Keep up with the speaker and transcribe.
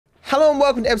Hello and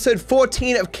welcome to episode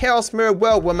 14 of Chaos Mirror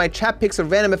World, where my chat picks a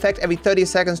random effect every 30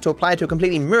 seconds to apply to a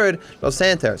completely mirrored Los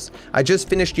Santos. I just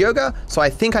finished yoga, so I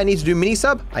think I need to do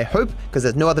mini-sub, I hope, because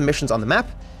there's no other missions on the map.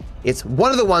 It's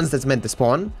one of the ones that's meant to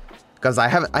spawn, because I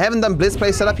haven't done Blitz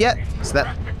Play setup yet, so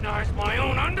that... Recognize my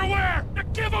own underwear!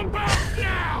 Give them back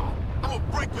now! I'll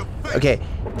break your face! Okay.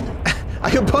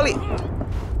 I could probably...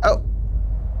 Oh.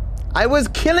 I was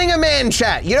killing a man,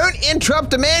 chat! You don't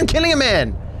interrupt a man killing a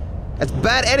man! That's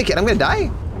bad etiquette. I'm gonna die.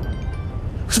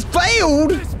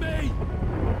 Failed?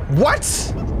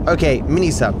 What? Okay,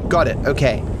 mini sub. Got it.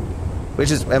 Okay.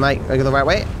 Which is, am I going the right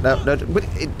way? No.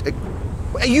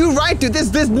 Are you right, dude?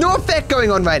 There's no effect going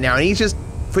on right now, and he's just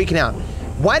freaking out.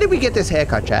 Why did we get this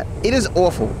haircut, chat? It is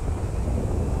awful.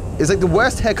 It's like the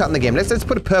worst haircut in the game. Let's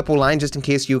put a purple line just in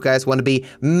case you guys want to be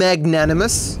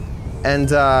magnanimous and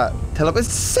tell us.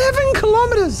 It's 7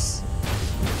 kilometers.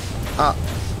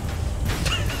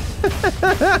 Okay,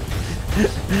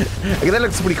 that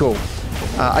looks pretty cool.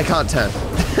 I can't turn.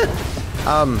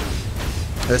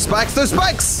 Those spikes!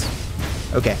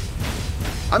 Okay.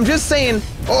 I'm just saying,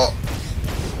 oh.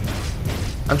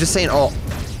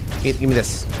 Give me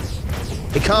this.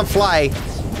 It can't fly,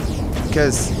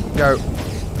 because, go.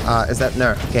 Is that,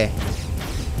 no, okay.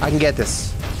 I can get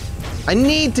this. I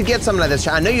need to get something like this,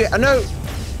 chat. I know.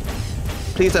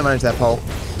 Please don't run into that pole.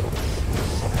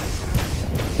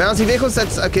 Bouncy vehicles,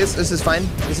 that's, okay, this is fine.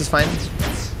 This is fine.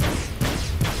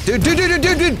 Dude.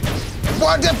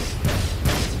 What the?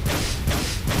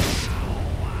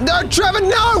 No, Trevor,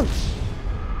 no!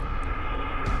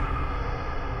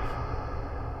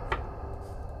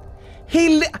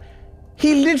 He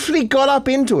literally got up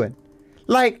into it.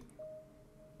 Like,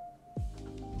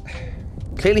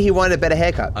 clearly he wanted a better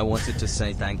haircut. I wanted to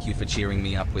say thank you for cheering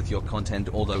me up with your content,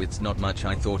 although it's not much.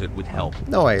 I thought it would help.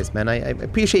 No worries, man. I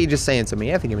appreciate you just saying to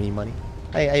me. I think I need money.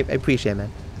 I appreciate it,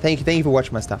 man. Thank you for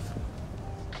watching my stuff.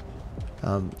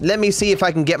 Let me see if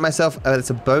I can get myself... Oh, that's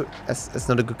a boat. That's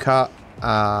not a good car.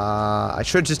 I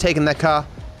should have just taken that car.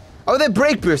 Oh, they're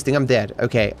brake boosting. I'm dead.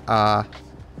 Okay.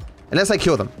 Unless I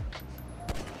kill them.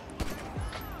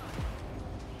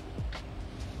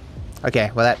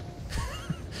 Okay, well that...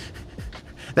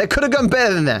 That could have gone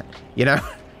better than that, you know?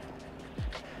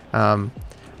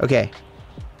 Okay.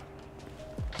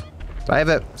 Do I have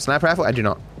a sniper rifle? I do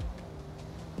not.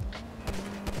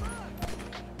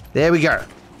 There we go.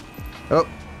 Oh.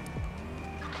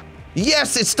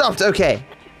 Yes, it stopped, okay.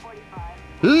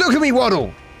 Look at me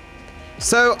waddle.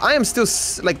 So, I am still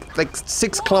like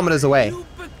 6 kilometers away.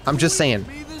 I'm just saying.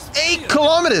 8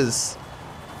 kilometers!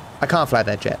 I can't fly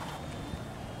that jet.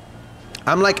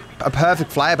 I'm like a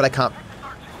perfect flyer, but I can't.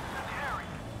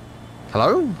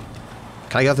 Hello?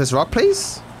 Can I get off this rock,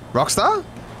 please? Rockstar?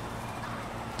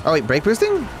 Oh, wait, brake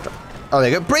boosting? Oh, there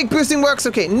you go. Brake boosting works,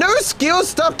 okay. No skills,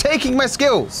 stop taking my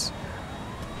skills.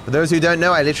 For those who don't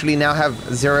know, I literally now have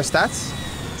 0 stats.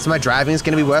 So my driving is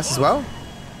going to be worse as well.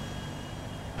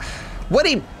 What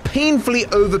a painfully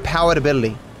overpowered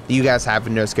ability that you guys have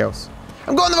with no skills.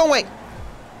 I'm going the wrong way.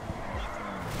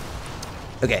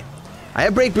 Okay. I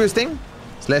have brake boosting.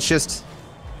 So let's just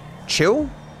chill.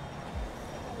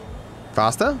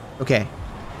 Faster? Okay.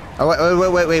 Oh,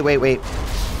 wait.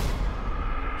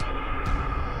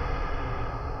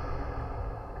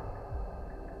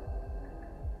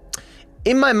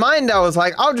 In my mind, I was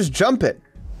like, I'll just jump it.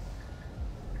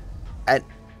 And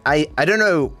I don't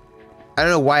know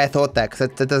why I thought that, because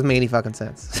that doesn't make any fucking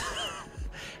sense.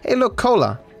 Hey, look,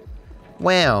 cola.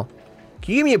 Wow.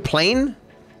 Can you give me a plane?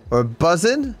 Or a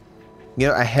buzzard? You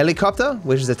know, a helicopter,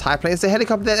 which is a type plane. It's a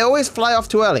helicopter. They always fly off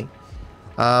too early.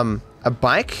 A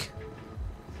bike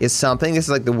is something. This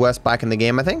is like the worst bike in the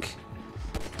game, I think.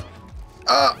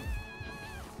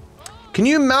 Can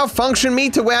you malfunction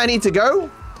me to where I need to go?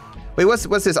 Wait, what's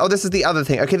this? Oh, this is the other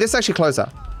thing. Okay, this is actually closer.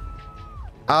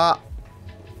 I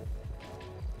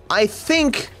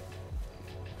think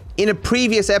in a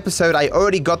previous episode, I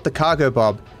already got the cargo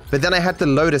bob, but then I had to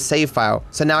load a save file.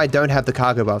 So now I don't have the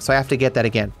cargo bob, so I have to get that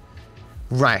again.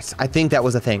 Right, I think that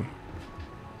was a thing.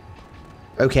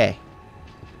 Okay.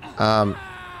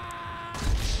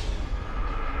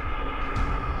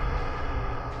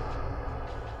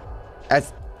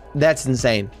 That's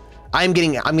insane. I'm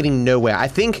getting nowhere. I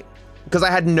think because I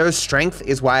had no strength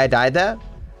is why I died there.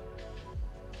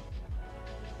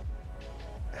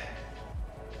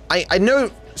 I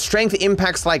know strength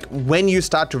impacts like when you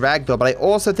start to ragdoll, but I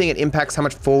also think it impacts how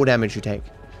much fall damage you take.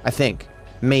 I think.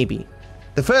 Maybe.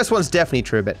 The first one's definitely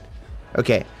true, but...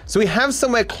 Okay, so we have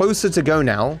somewhere closer to go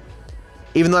now.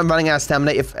 Even though I'm running out of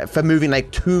stamina if I'm moving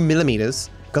like 2 millimeters.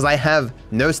 Because I have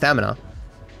no stamina.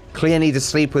 Clearly I need to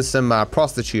sleep with some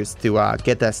prostitutes to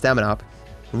get that stamina up.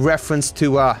 reference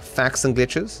to facts and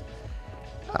glitches.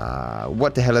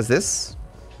 What the hell is this?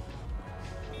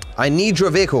 I need your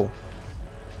vehicle.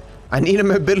 I need a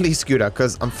mobility scooter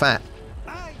because I'm fat.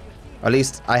 Or at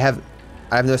least I have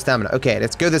no stamina. Okay,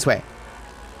 let's go this way.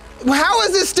 How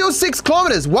is this still 6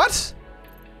 kilometers? What?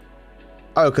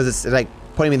 Oh, because it's like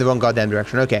pointing me in the wrong goddamn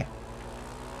direction. Okay.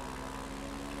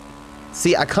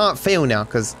 See, I can't fail now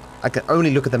because I can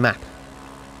only look at the map.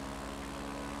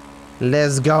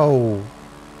 Let's go.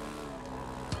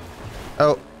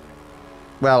 Oh.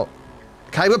 Well.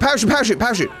 Can I go parachute, parachute,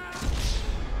 parachute?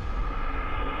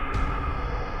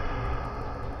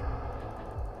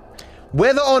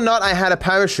 Whether or not I had a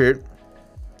parachute,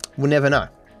 we'll never know.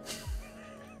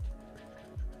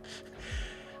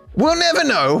 We'll never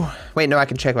know. Wait, no, I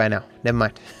can check right now. Never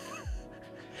mind.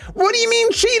 What do you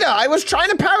mean, cheater? I was trying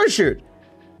to parachute.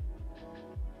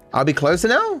 I'll be closer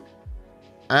now?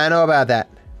 I know about that.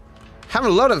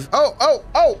 Having a lot of... Oh, oh,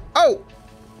 oh, oh!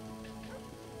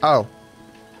 Oh.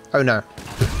 Oh, no.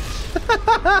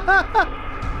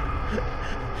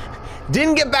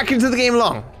 Didn't get back into the game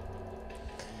long.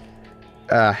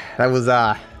 That was,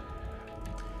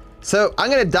 So, I'm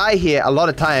gonna die here a lot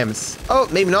of times. Oh,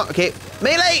 maybe not. Okay.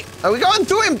 Melee! Are we going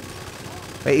through him?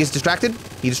 Wait, he's distracted?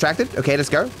 He distracted? Okay, let's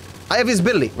go. I have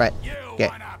visibility. Right. Okay.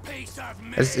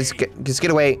 Let's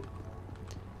get away.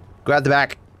 Grab the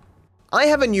back. I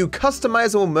have a new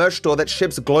customizable merch store that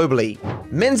ships globally.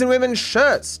 Men's and women's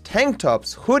shirts, tank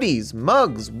tops, hoodies,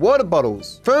 mugs, water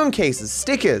bottles, phone cases,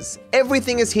 stickers,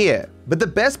 everything is here. But the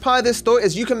best part of this store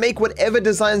is you can make whatever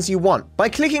designs you want. By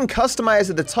clicking customize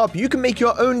at the top, you can make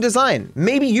your own design.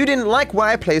 Maybe you didn't like where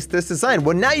I placed this design.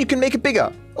 Well, now you can make it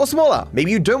bigger or smaller.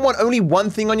 Maybe you don't want only one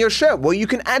thing on your shirt. Well, you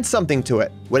can add something to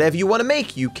it. Whatever you want to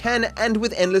make, you can, and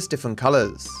with endless different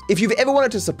colors. If you've ever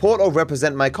wanted to support or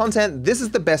represent my content, this is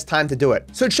the best time to do it.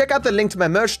 So check out the link to my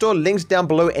merch store linked down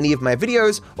below any of my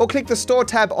videos, or click the store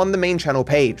tab on the main channel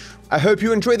page. I hope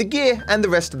you enjoy the gear and the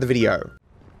rest of the video.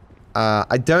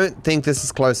 I don't think this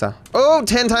is closer. Oh,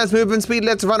 10 times movement speed.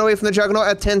 Let's run away from the juggernaut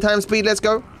at 10 times speed. Let's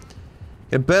go.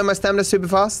 Gonna burn my stamina super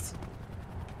fast.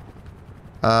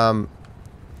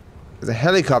 There's a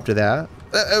helicopter there.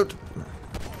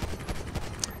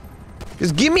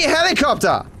 Just give me a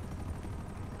helicopter!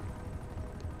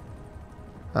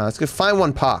 Let's go find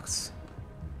one parked.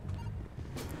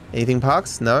 Anything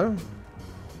parked? No?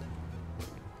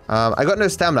 I got no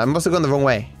stamina. I must have gone the wrong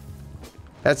way.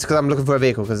 That's because I'm looking for a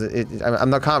vehicle, because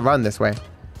I can't run this way.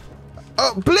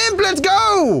 Oh, blimp, let's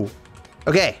go!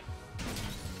 Okay.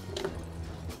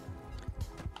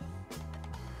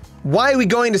 Why are we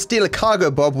going to steal a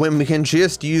cargo bob when we can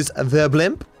just use the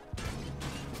blimp?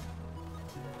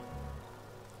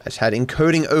 I just had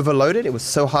encoding overloaded. It was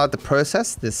so hard to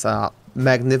process this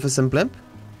magnificent blimp.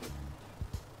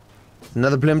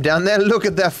 Another blimp down there. Look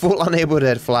at that fool unable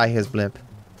to fly his blimp.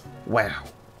 Wow.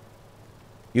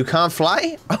 You can't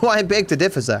fly? Oh, I beg to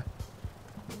differ, sir.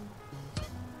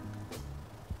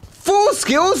 Full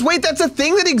skills? Wait, that's a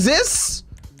thing that exists?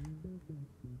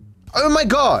 Oh my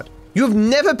god. You have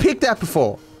never picked that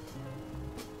before.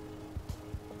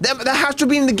 That has to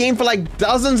be in the game for like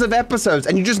dozens of episodes,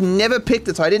 and you just never picked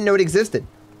it, so I didn't know it existed.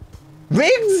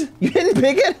 Rigged? You didn't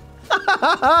pick it?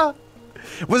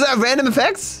 Was that random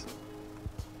effects?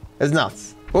 That's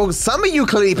nuts. Well, some of you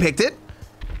clearly picked it.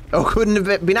 Or couldn't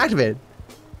have been activated.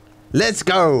 Let's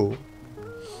go.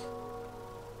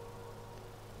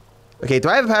 Okay, do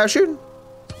I have a parachute?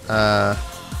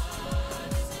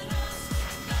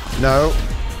 No.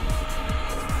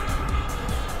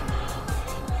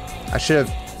 I should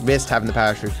have missed having the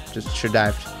parachute. Just should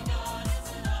have dived.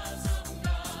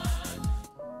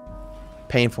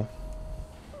 Painful.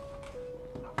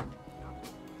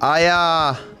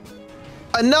 Another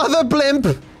blimp!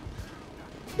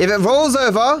 If it rolls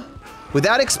over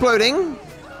without exploding...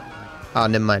 Oh,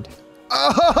 never mind.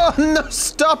 Oh, no,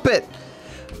 stop it!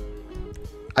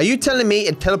 Are you telling me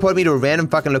it teleported me to a random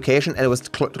fucking location and it was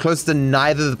close to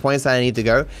neither of the points that I need to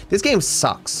go? This game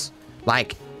sucks.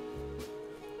 Like...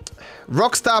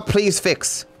 Rockstar, please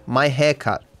fix my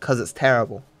haircut, because it's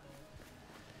terrible.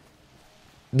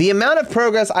 The amount of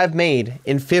progress I've made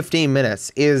in 15 minutes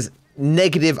is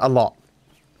negative a lot.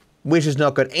 Which is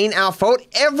not good. Ain't our fault.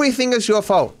 Everything is your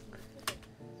fault.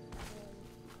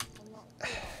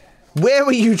 Where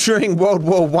were you during World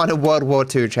War I and World War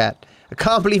II, chat? I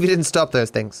can't believe you didn't stop those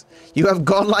things. You have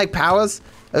godlike powers?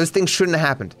 Those things shouldn't have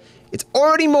happened. It's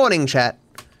already morning, chat.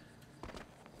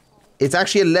 It's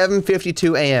actually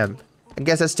 11:52 a.m. I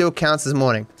guess that still counts as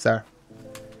morning, sir.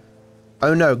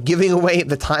 Oh no, giving away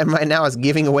the time right now is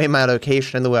giving away my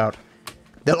location in the world.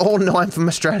 They'll all know I'm from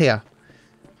Australia.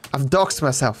 I've doxed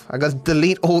myself. I gotta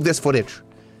delete all this footage.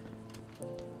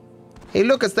 Hey,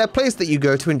 look, it's that place that you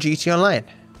go to in GT Online.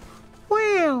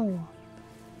 Wow.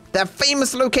 That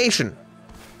famous location.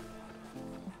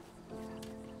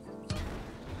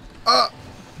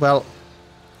 Well.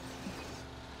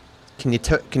 Can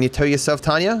you tow yourself,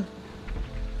 Tanya?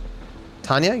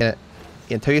 Tanya, you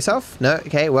gonna tow yourself? No?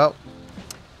 Okay, well.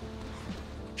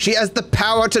 She has the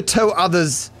power to tow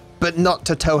others, but not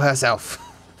to tow herself.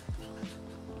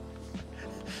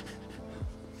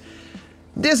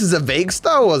 This is a vague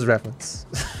Star Wars reference.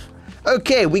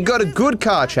 Okay, we got a good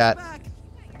car, chat.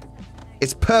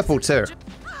 It's purple too.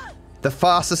 The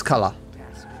fastest color.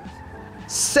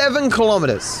 7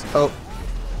 kilometers. Oh.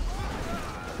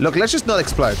 Look, let's just not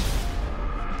explode.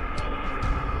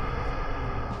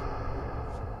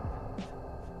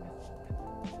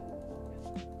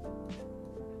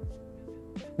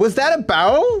 Was that a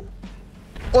barrel?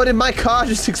 Or did my car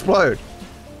just explode?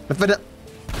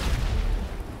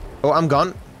 Oh, I'm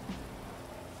gone.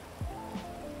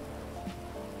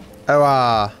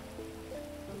 Oh,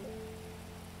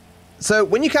 so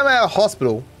when you come out of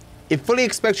hospital, it fully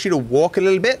expects you to walk a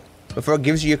little bit before it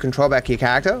gives you your control back to your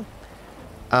character.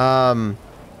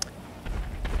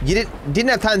 You didn't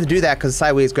have time to do that because of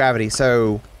sideways gravity,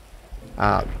 so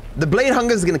the blade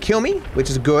hunger is gonna kill me, which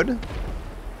is good.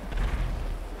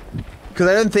 Because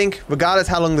I don't think, regardless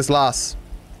how long this lasts,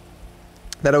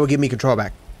 that it will give me control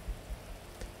back.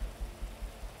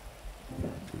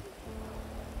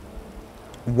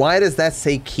 Why does that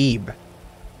say keeb?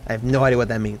 I have no idea what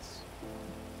that means.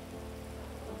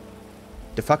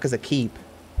 The fuck is a keep?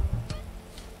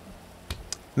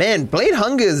 Man, blade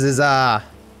hungers is lasts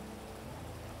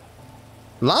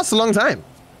a long time.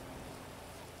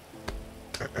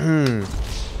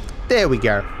 There we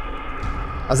go.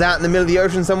 I was out in the middle of the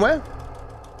ocean somewhere.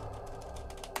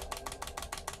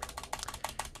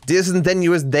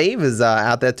 Disingenuous Dave is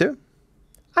out there too.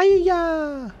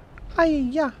 Ay-ya,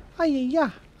 ay-ya, ay-ya,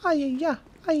 ay-ya,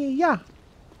 ay-ya.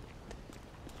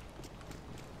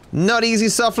 Not easy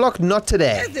soft lock, not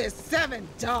today. This is $7.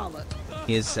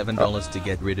 Here's $7 to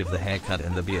get rid of the haircut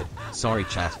and the beard. Sorry,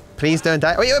 chat. Please don't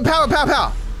die. Wait, power, power,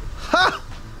 power! Ha!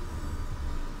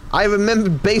 I remember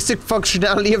basic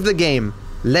functionality of the game.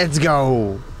 Let's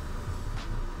go.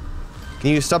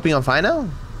 Can you stop being on fire now?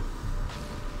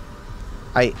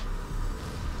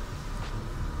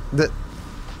 The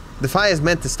fire is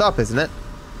meant to stop, isn't it?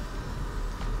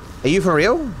 Are you for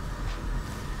real?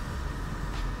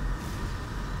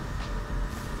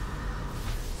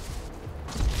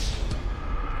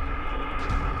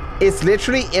 It's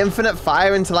literally infinite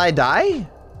fire until I die?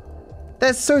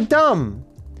 That's so dumb.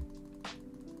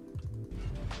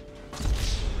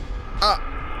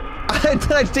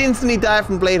 I just instantly die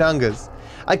from blade hungers.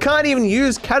 I can't even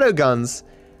use Kato guns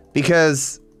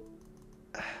because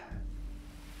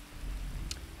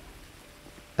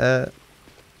I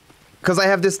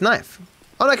have this knife.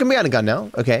 Oh, no, I can be on a gun now.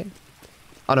 Okay.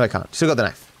 Oh no, I can't. Still got the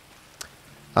knife.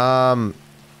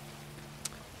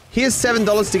 Here's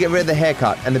 $7 to get rid of the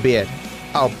haircut and the beard.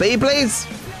 Oh, Beyblades?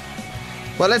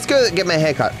 Well, let's go get my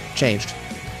haircut changed.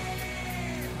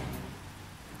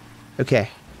 Okay.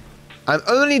 I'm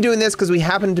only doing this because we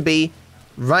happen to be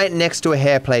right next to a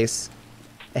hair place.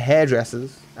 A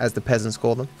hairdressers, as the peasants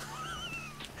call them.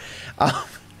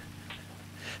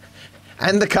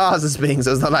 And the cars are spinning,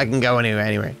 so it's not like I can go anywhere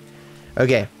anyway.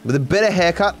 Okay, with a better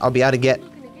haircut, I'll be able to get...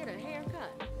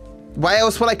 Why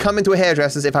else would I come into a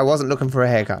hairdresser's if I wasn't looking for a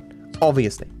haircut?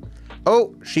 Obviously.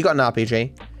 Oh, she got an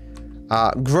RPG.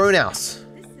 Grown house.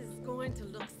 This is going to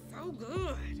look so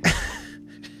good.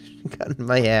 Cutting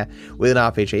my hair with an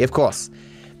RPG, of course.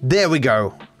 There we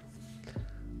go.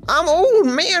 I'm old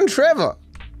man Trevor.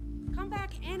 Come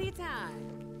back anytime.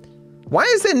 Why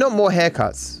is there not more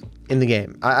haircuts in the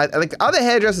game? Like other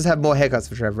hairdressers have more haircuts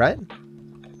for Trevor, right?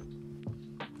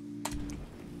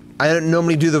 I don't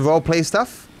normally do the roleplay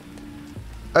stuff.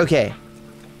 Okay,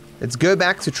 let's go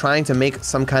back to trying to make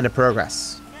some kind of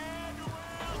progress.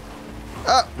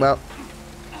 Oh, well.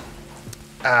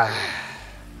 I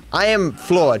am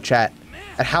floored, chat,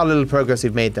 at how little progress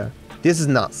we've made, though. This is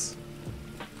nuts.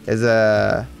 There's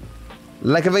a...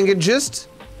 Like if I can just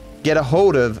get a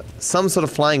hold of some sort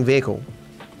of flying vehicle.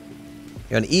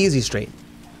 You're on Easy Street.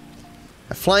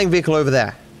 A flying vehicle over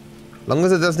there. As long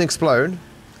as it doesn't explode.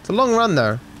 It's a long run,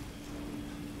 though.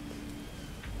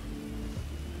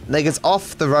 Like it's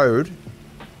off the road.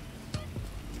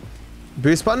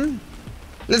 Boost button?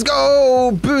 Let's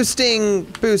go! Boosting!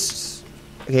 Boost.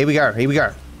 Okay, here we go. Here we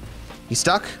go. He's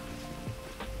stuck.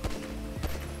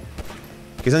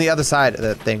 He's on the other side of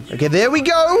the thing. Okay, there we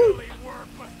go!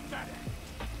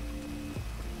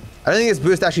 I don't think this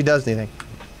boost actually does anything.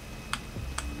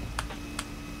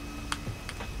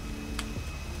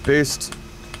 Boost.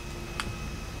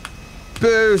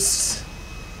 Boost.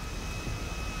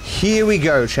 Here we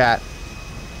go, chat.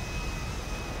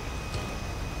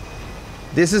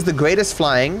 This is the greatest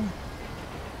flying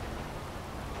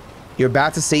you're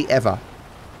about to see ever.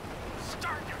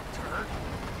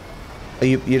 Oh,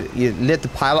 you lit the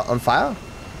pilot on fire?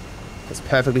 That's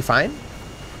perfectly fine.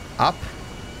 Up.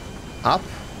 Up.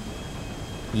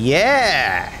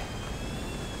 Yeah!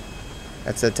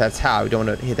 That's how. We don't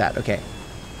want to hit that. Okay.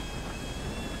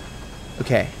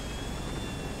 Okay.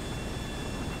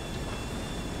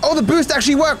 Oh, the boost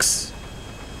actually works!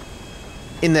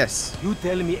 In this. You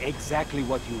tell me exactly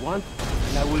what you want,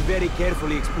 and I will very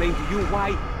carefully explain to you why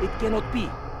it cannot be.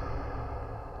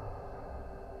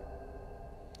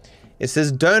 It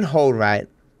says don't hold right.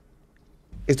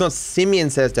 It's not Simeon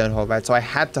says don't hold right, so I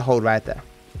had to hold right there.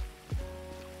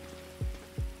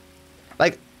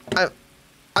 Like, I'm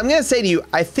gonna say to you,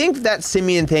 I think that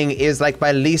Simeon thing is like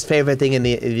my least favorite thing in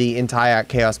the entire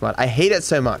Chaos mod. I hate it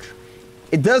so much.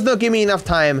 It does not give me enough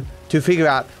time to figure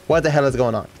out what the hell is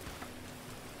going on.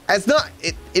 It's not,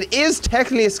 it is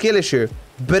technically a skill issue,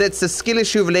 but it's a skill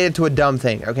issue related to a dumb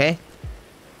thing, okay?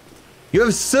 You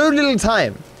have so little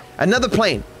time. Another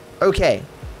plane. Okay.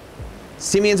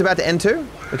 Simeon's about to enter.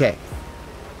 Okay.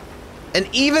 An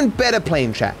even better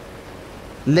plane, chat.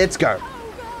 Let's go.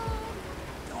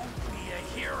 Don't be a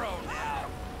hero now.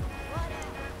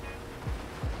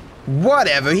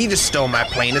 Whatever, he just stole my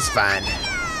plane, it's fine.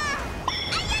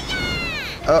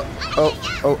 Oh,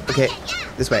 okay.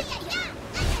 This way.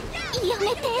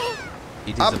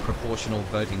 It is a proportional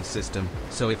voting system,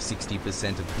 so if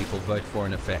 60% of people vote for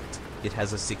an effect, it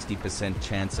has a 60%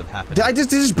 chance of happening. Did I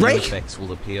just break? New effects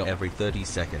will appear every 30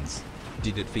 seconds.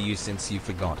 Did it for you since you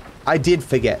forgot. I did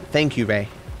forget. Thank you, Ray.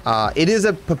 It is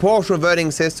a proportional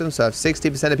voting system, so if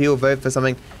 60% of people vote for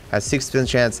something, it has 60%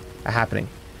 chance of happening.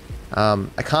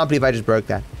 I can't believe I just broke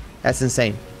that. That's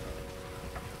insane.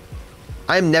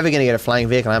 I'm never gonna get a flying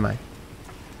vehicle, am I?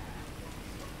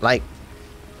 Like,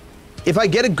 if I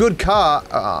get a good car,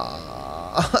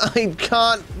 I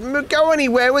can't go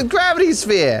anywhere with Gravity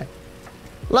Sphere.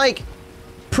 Like,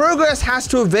 progress has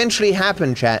to eventually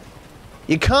happen, chat.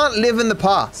 You can't live in the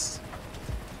past.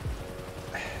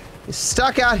 You're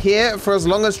stuck out here for as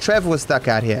long as Trevor was stuck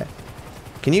out here.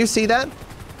 Can you see that?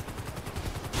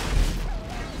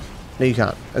 No, you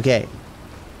can't. Okay.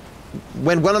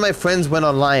 When one of my friends went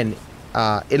online,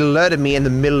 it alerted me in the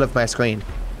middle of my screen.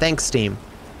 Thanks, Steam.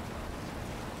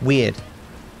 Weird.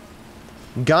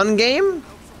 Gun game?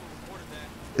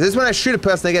 Is this when I shoot a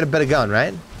person, I get a better gun,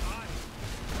 right?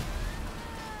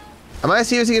 Am I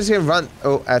seriously just gonna run?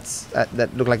 Oh, that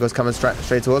looked like it was coming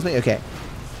straight towards me. Okay.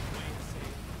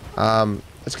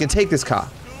 Let's gonna take this car.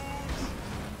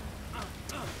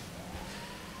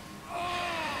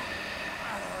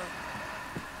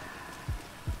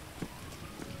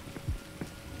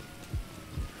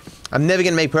 I'm never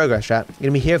gonna make progress, chat. I'm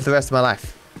gonna be here for the rest of my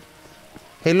life.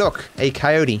 Hey, look, a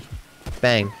coyote.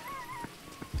 Bang.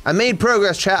 I made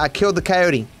progress, chat. I killed the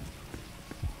coyote.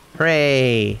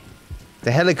 Hooray.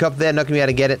 The helicopter there, not gonna be able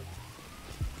to get it.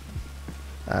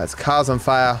 This car's on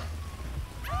fire.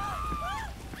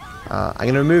 I'm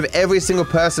gonna remove every single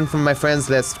person from my friends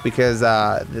list because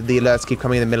the alerts keep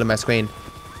coming in the middle of my screen.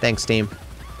 Thanks, Steam.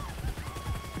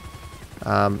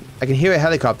 I can hear a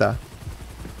helicopter.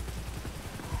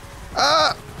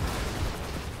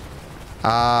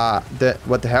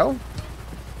 What the hell?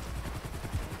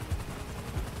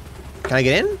 Can I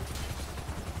get in?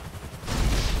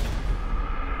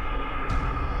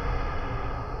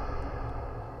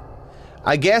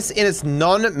 I guess in its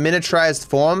non-miniaturized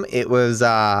form, it was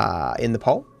in the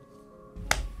pole.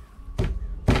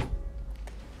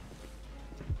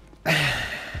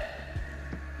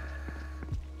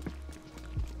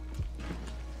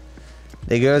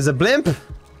 There goes a blimp.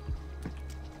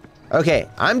 Okay,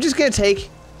 I'm just gonna take...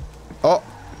 Oh,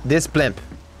 this blimp.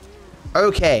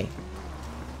 Okay.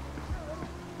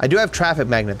 I do have traffic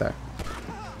magnet, though.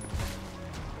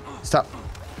 Stop.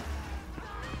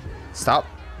 Stop.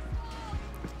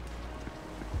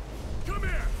 Come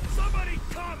here! Somebody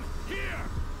come here!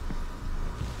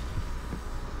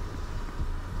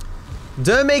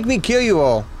 Don't make me kill you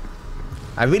all.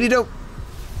 I really don't...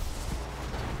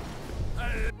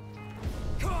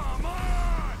 Come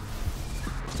on!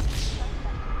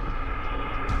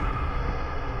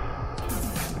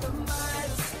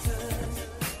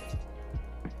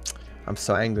 I'm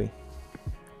so angry.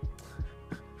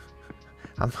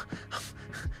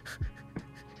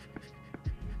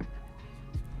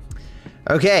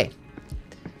 Okay.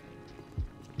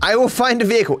 I will find a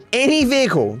vehicle. Any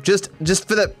vehicle. Just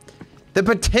for the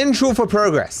potential for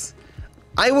progress.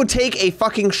 I will take a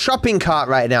fucking shopping cart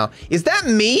right now. Is that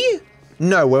me?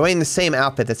 No, we're wearing the same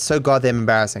outfit. That's so goddamn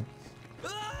embarrassing.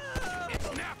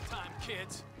 It's nap time,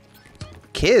 kids.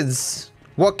 Kids?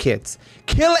 What kids?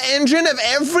 Kill engine of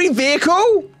every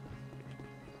vehicle?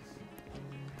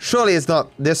 Surely it's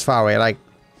not this far away. Like,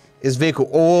 is vehicle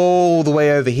all the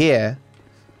way over here?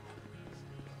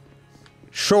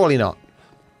 Surely not.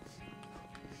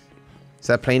 Is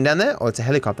that a plane down there? Or it's a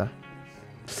helicopter?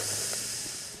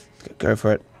 Go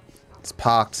for it. It's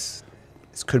parked.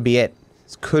 This could be it.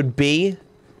 This could be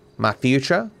my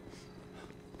future.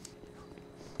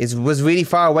 It was really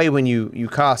far away when you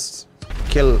cast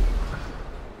kill.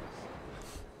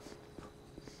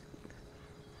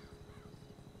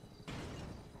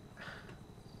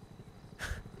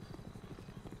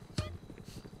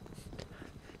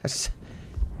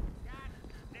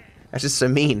 That's just so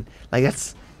mean. Like,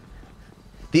 that's...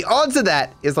 The odds of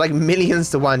that is like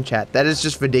millions to one, chat. That is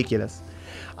just ridiculous.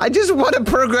 I just want to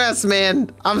progress,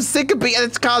 man. I'm sick of being...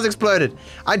 Its car's exploded.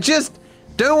 I just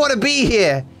don't want to be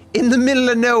here in the middle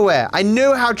of nowhere. I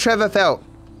know how Trevor felt.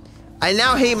 I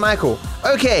now hate Michael.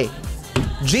 Okay.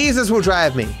 Jesus will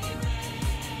drive me.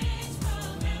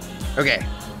 Okay.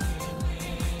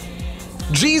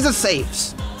 Jesus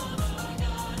saves.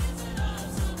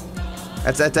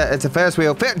 That's a Ferris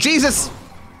wheel. Jesus!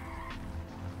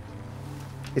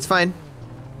 It's fine.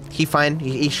 He fine.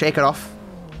 He shake it off.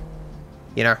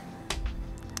 You know.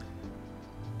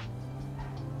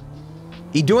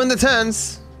 He doing the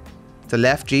turns. To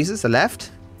left, Jesus. The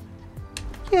left.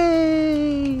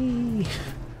 Yay!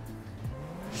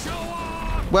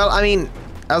 Well, I mean,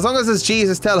 as long as it's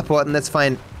Jesus teleporting, that's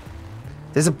fine.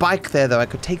 There's a bike there, though. I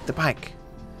could take the bike.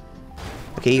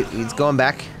 Okay, he's going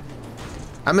back.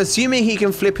 I'm assuming he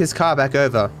can flip his car back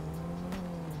over.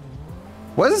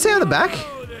 What does it say on the back?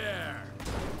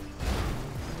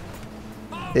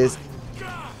 Is...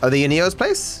 Are they in Neo's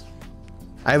place?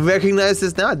 I recognize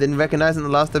this now. I didn't recognize it in the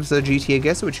last episode of GTA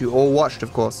Guess, which you all watched,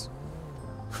 of course.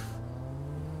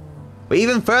 We're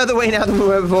even further away now than we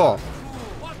were before.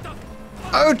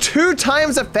 Oh, 2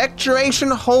 times effect duration?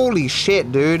 Holy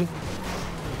shit, dude.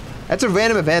 That's a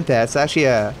random event there. It's actually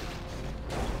a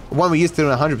one we used to do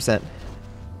 100%.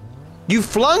 You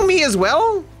flung me as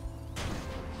well?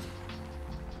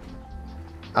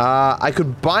 I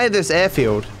could buy this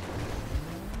airfield.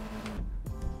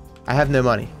 I have no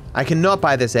money. I cannot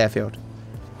buy this airfield.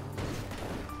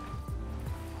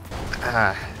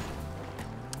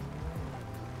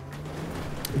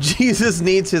 Jesus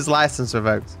needs his license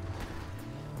revoked.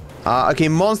 Okay,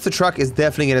 monster truck is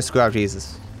definitely gonna screw up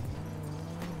Jesus.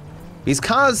 His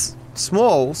car's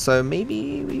small, so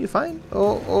maybe we're fine.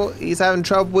 Or he's having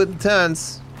trouble with the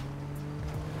turns.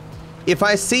 If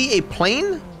I see a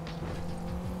plane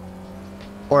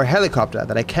or a helicopter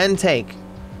that I can take,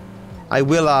 I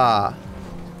will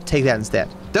take that instead.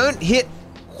 Don't hit.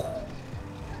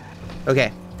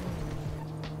 Okay.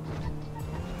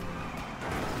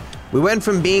 We went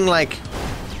from being like...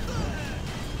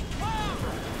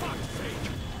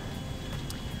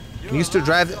 Can you still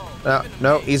drive?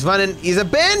 No, he's running. He's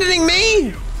abandoning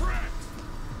me!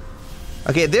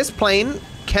 Okay, this plane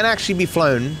can actually be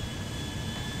flown.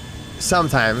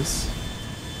 Sometimes.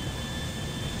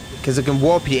 Because it can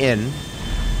warp you in.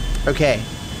 Okay.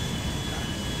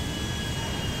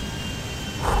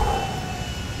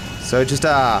 So just,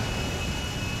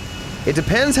 it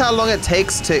depends how long it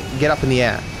takes to get up in the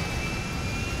air.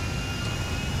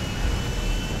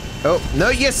 Oh, no,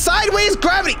 you're sideways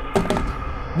gravity!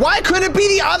 Why couldn't it be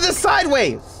the other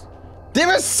sideways? There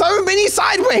are so many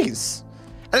sideways!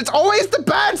 And it's always the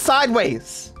bad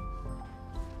sideways!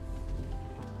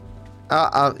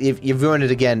 You've ruined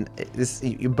it again.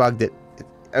 You bugged it.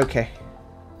 Okay.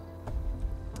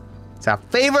 It's our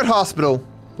favorite hospital.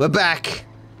 We're back.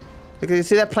 Look, you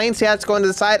see that plane? See how it's going to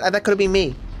the side? That could have been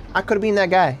me. I could have been that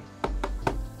guy.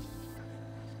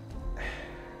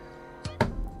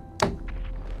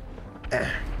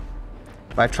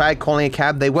 If I tried calling a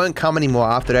cab, they won't come anymore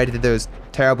after I did those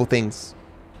terrible things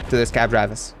to those cab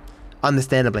drivers.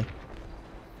 Understandably.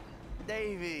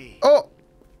 Davey! Oh!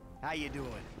 How you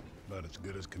doing? About as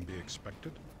good as can be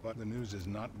expected, but the news is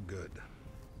not good.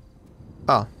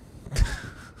 Oh.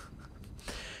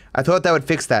 I thought that would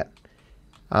fix that.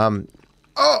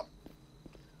 Oh!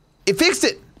 It fixed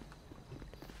it!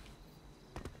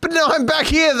 But now I'm back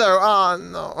here though! Oh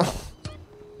no.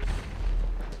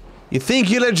 You think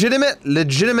you're legitimate?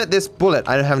 Legitimate this bullet.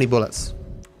 I don't have any bullets.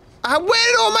 Where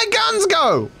did all my guns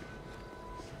go?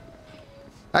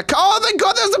 Oh, thank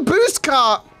God there's a boost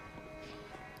car!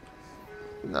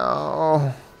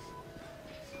 No.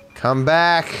 Come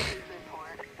back.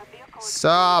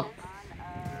 Stop.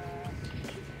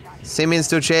 Simeon's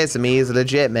still chasing me. He's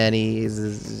legit, man.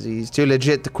 He's too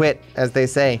legit to quit, as they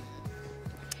say.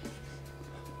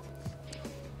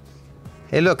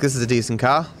 Hey, look, this is a decent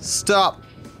car. Stop.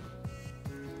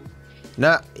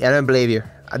 No, I don't believe you.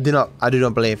 I do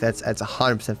not believe that's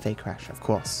 100% fake crash, of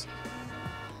course.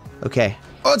 Okay.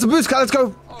 Oh, it's a boost car. Let's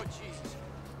go.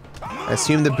 I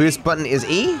assume the boost button is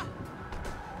E.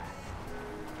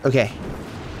 Okay.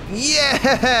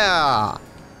 Yeah.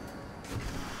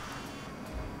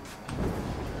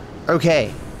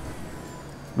 Okay.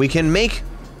 We can make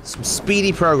some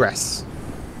speedy progress.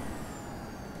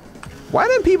 Why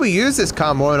don't people use this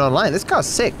car more in online? This car's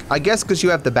sick. I guess because you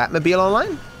have the Batmobile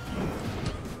online?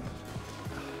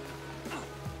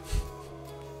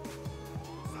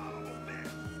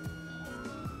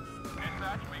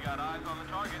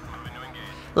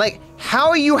 Like, how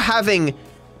are you having,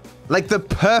 like, the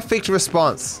perfect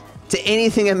response to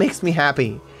anything that makes me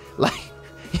happy? Like,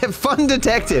 yeah, fun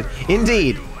detected,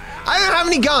 indeed. I don't have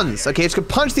any guns. Okay, just gonna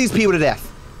punch these people to death.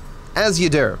 As you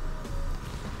do.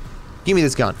 Give me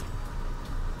this gun.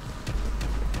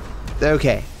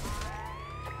 Okay.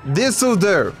 This'll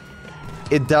do.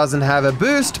 It doesn't have a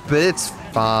boost, but it's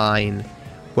fine.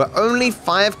 We're only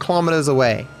 5 kilometers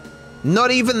away.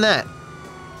 Not even that.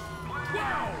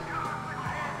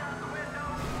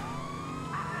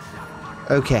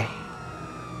 Okay.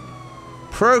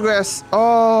 Progress.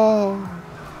 Oh.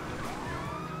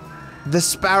 The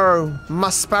Sparrow. My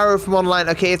Sparrow from online.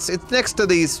 Okay, it's next to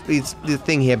the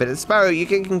thing here, but it's Sparrow, you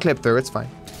can clip through. It's fine.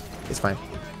 It's fine.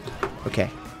 Okay.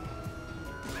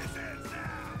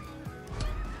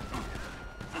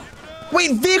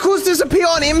 Wait, vehicles disappear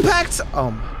on impact?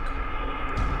 Oh my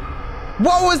god.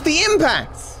 What was the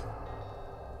impact?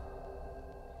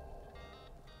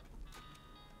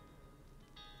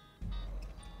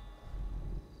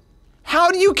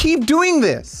 How do you keep doing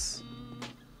this?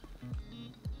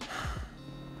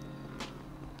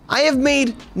 I have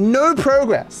made no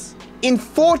progress in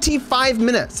 45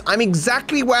 minutes. I'm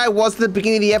exactly where I was at the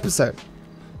beginning of the episode.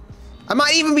 I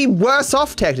might even be worse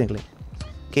off technically.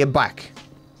 Okay, back.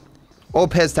 All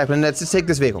pairs tackling. Let's just take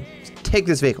this vehicle. Just take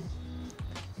this vehicle.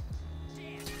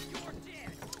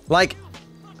 Like,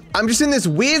 I'm just in this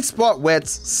weird spot where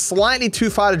it's slightly too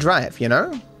far to drive, you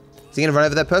know? Is he gonna run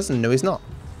over that person? No, he's not.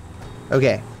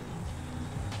 Okay.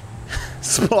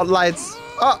 Spotlights.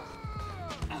 Oh!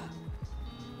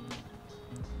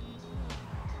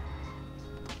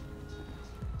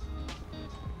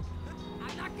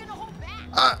 I'm not gonna hold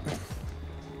back.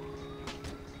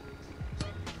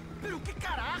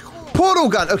 Portal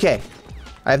gun. Okay.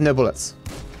 I have no bullets.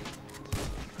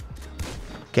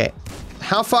 Okay.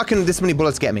 How far can this many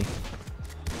bullets get me?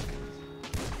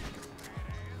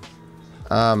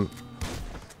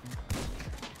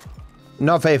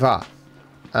 Not very far.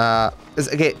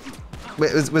 Okay.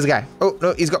 Where's the guy? Oh,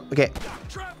 no, he's got... Okay.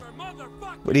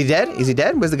 What, he dead? Is he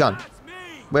dead? Where's the gun?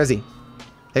 Where's he?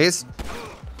 There he is.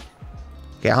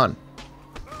 Okay, hon.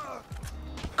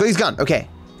 Got his gun. Okay.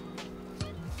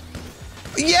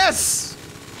 Yes!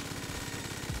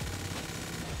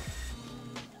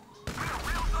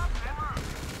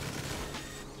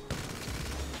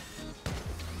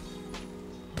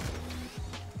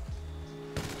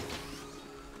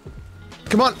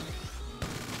 Come on.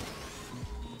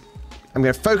 I'm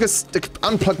gonna focus.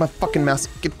 Unplug my fucking mouse.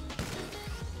 Get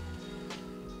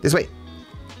this way.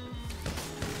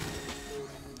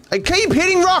 I keep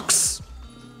hitting rocks.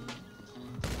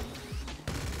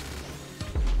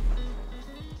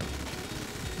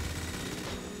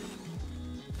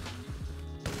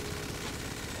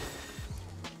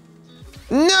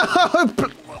 No.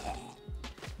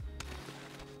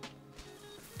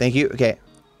 Thank you. Okay.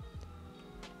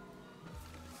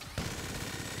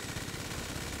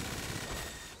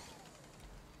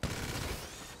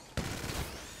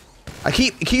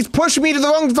 It keeps pushing me to the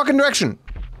wrong fucking direction.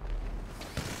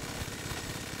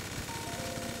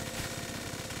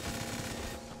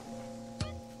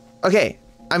 Okay,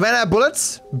 I ran out of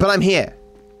bullets, but I'm here.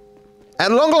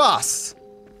 At long last.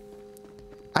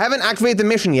 I haven't activated the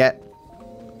mission yet,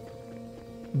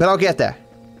 but I'll get there.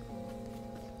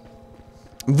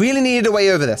 Really needed a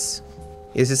way over this.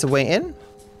 Is this a way in?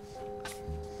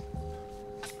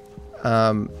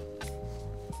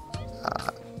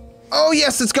 Oh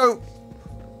yes, let's go.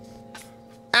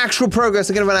 Actual progress.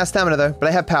 I'm gonna run out of stamina though, but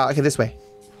I have power. Okay, this way.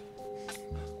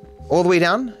 All the way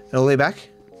down and all the way back.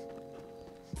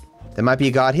 There might be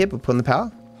a guard here, but put on the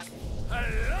power.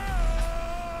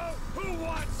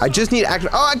 I just need act.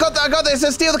 Oh, I got this.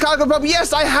 Let's steal the cargo prop.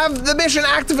 Yes, I have the mission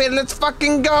activated. Let's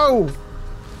fucking go.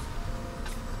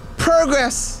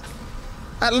 Progress.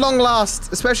 At long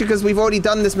last, especially because we've already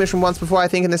done this mission once before, I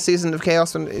think, in this season of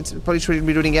Chaos, and it's probably shouldn't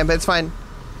be doing it again, but it's fine.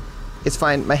 It's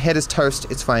fine. My head is toast.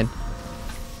 It's fine.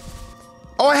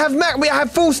 Oh, I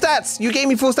have full stats! You gave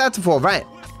me full stats before, right?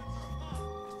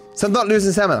 So I'm not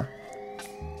losing stamina.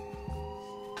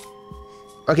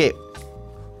 Okay.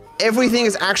 Everything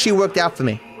has actually worked out for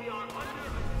me.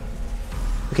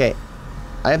 Okay.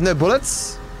 I have no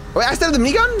bullets. Wait, I still have the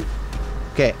minigun?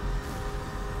 Okay.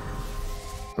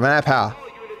 I ran out of power.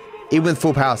 Even with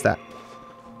full power stat.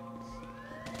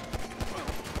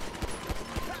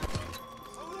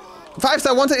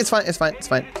 Five-star wanted. It's fine. It's fine. It's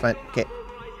fine. It's fine. Okay.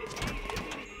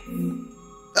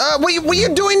 What are you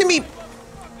doing to me?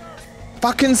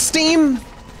 Fucking Steam.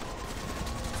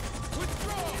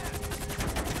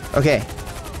 Okay.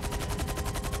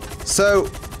 So,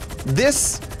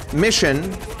 this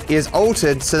mission is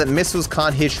altered so that missiles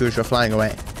can't hit you as you're flying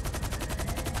away.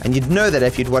 And you'd know that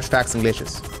if you'd watch Facts and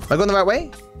Glitches. Am I going the right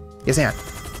way? Yes, I am.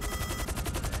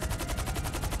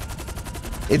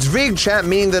 It's rigged, chat,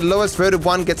 meaning the lowest voted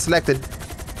one gets selected.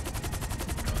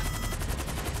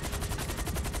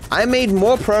 I made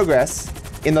more progress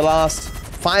in the last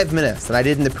 5 minutes than I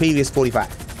did in the previous 45.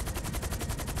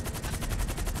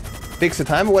 Fix the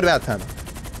timer? What about the timer?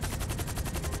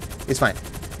 It's fine.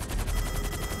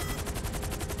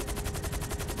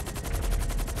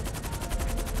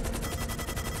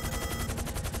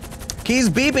 Keys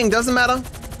beeping, doesn't matter.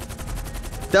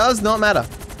 Does not matter.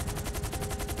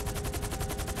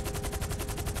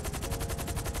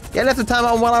 Yeah, I left the timer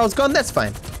on while I was gone, that's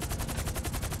fine.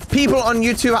 People on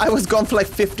YouTube, I was gone for like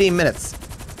 15 minutes.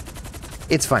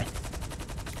 It's fine.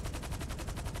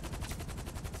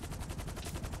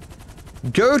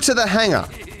 Go to the hangar.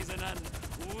 He's an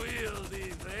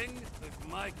unwieldy thing if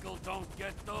Michael don't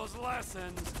get those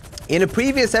lessons. In a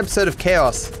previous episode of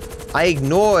Chaos, I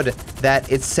ignored that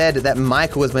it said that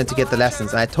Michael was meant to get the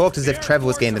lessons, and I talked as if Trevor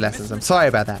was getting the lessons. I'm sorry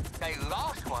about that. They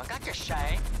lost one. That's a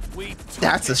shame.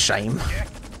 That's a shame.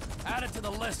 Add it to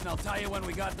the list and I'll tell you when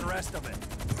we got the rest of it.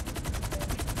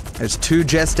 There's 2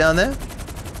 jets down there.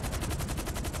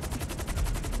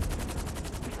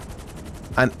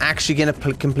 I'm actually gonna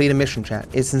complete a mission, chat.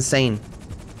 It's insane.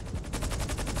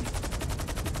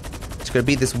 It's gonna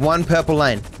be this one purple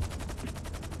line.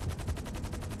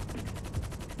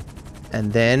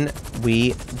 And then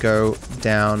we go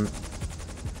down.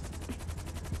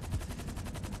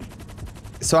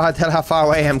 So hard to tell how far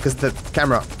away I am because the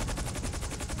camera.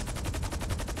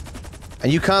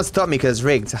 And you can't stop me because it's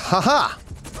rigged. Haha!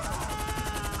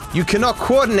 You cannot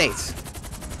coordinate.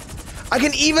 I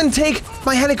can even take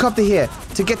my helicopter here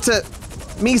to get to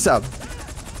me sub.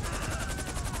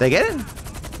 Did I get it?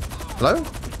 Hello?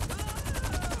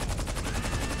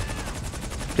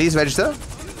 Please register.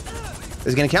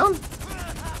 Is it gonna count?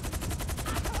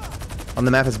 On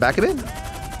the map it's back a bit?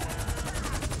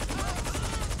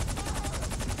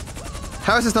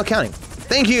 How is this not counting?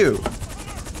 Thank you!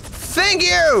 Thank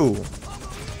you!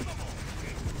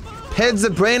 Heads are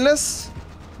brainless?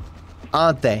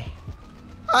 Aren't they?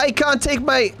 I can't take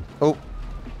my... Oh.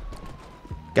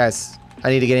 Guys, I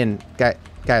need to get in.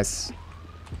 Guys.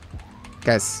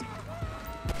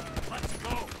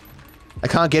 I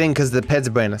can't get in because the peds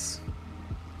are brainless.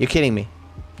 You're kidding me.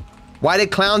 Why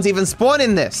did clowns even spawn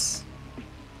in this?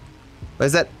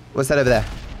 Where's that? What's that over there?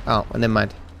 Oh, well, never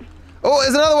mind. Oh,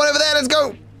 there's another one over there. Let's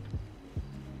go.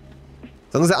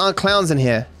 As long as there aren't clowns in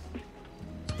here.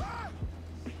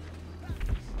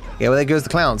 Yeah, well, there goes the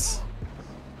clowns.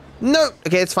 No.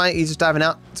 Okay, it's fine. He's just diving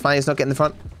out. It's fine. He's not getting in the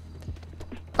front.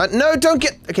 No, don't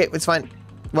get... Okay, it's fine.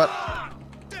 What?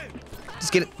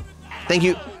 Just get it. Thank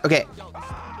you. Okay.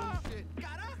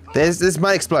 This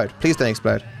might explode. Please don't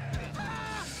explode.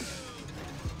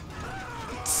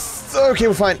 Okay,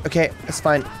 we're fine. Okay, it's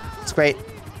fine. It's great.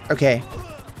 Okay.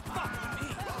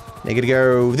 They gotta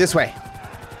go this way.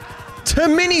 To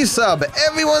mini sub,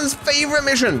 everyone's favorite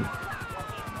mission.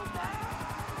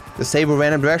 Disable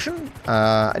random direction.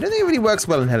 I don't think it really works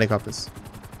well in helicopters.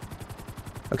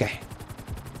 Okay.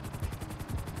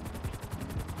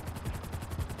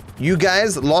 You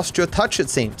guys lost your touch, it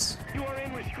seems.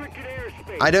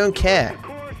 I don't care.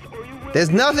 There's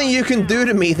nothing you can do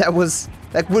to me that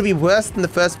would be worse than the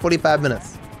first 45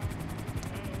 minutes.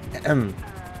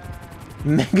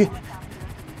 Mega.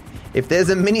 If there's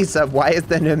a mini sub, why is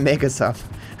there no mega sub?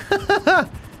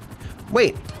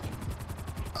 Wait.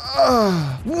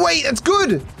 Wait, that's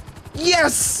good.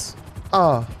 Yes.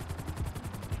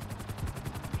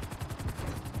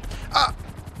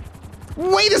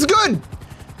 Wait, it's good.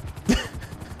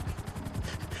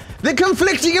 The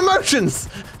conflicting emotions.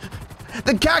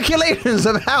 The calculations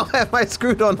of how am I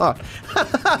screwed or not.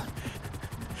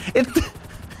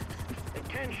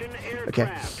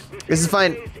 Okay. This is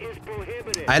fine.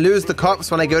 I lose the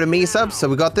cops when I go to me subs, so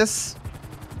we got this.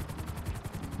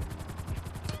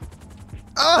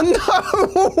 Oh no!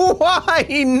 Why?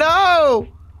 No!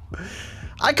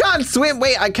 I can't swim.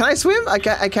 Wait, can I swim? I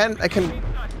can.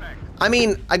 I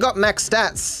mean, I got max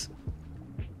stats.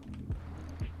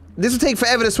 This will take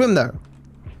forever to swim though.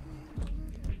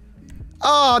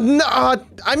 Oh no!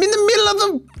 I'm in the middle of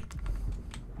the...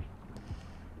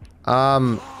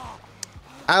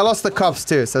 I lost the cops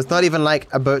too, so it's not even like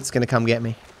a boat's gonna come get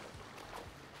me.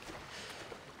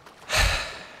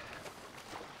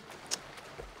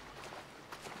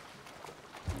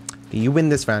 You win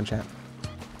this round, chat.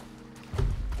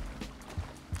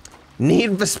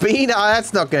 Need for speed? Oh,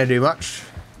 that's not gonna do much.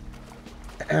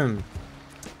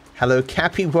 Hello,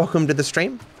 Cappy. Welcome to the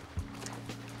stream.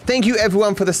 Thank you,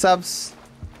 everyone, for the subs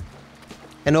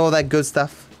and all that good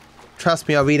stuff. Trust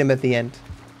me, I'll read them at the end.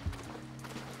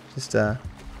 Just, for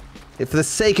the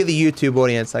sake of the YouTube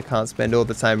audience, I can't spend all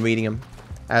the time reading them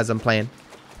as I'm playing.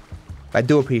 But I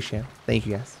do appreciate it. Thank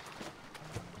you, guys.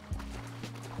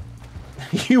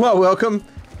 You are welcome.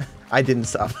 I didn't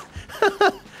sub.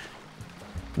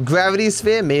 Gravity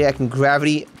sphere. Maybe I can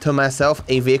gravity to myself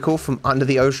a vehicle from under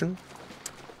the ocean.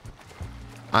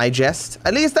 I jest.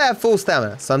 At least I have full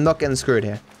stamina, so I'm not getting screwed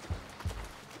here.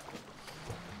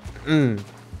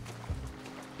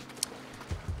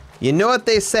 You know what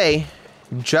they say?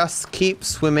 Just keep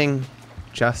swimming.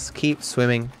 Just keep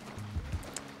swimming.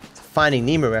 It's a Finding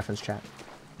Nemo reference, chat.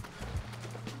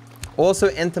 Also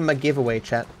enter my giveaway,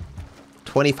 chat.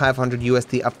 2,500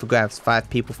 USD up for grabs. 5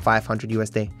 people, 500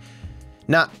 USD.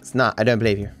 Nah, it's not. I don't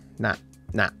believe you. Nah.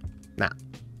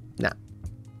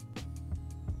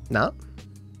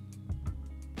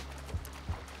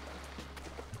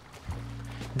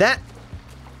 That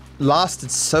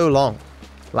lasted so long.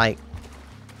 Like,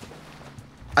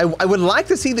 I would like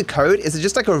to see the code. Is it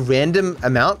just like a random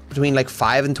amount between like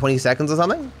 5 and 20 seconds or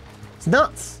something? It's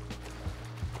nuts.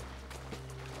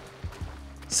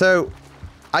 So,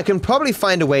 I can probably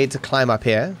find a way to climb up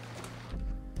here.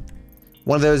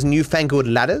 One of those newfangled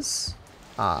ladders.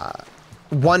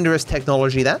 Wondrous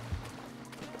technology, that.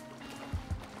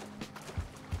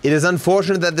 It is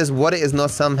unfortunate that this water is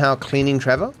not somehow cleaning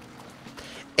Trevor.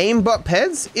 Aimbot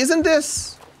Peds? Isn't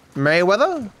this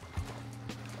Merryweather?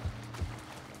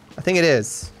 I think it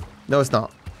is. No, it's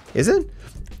not. Is it?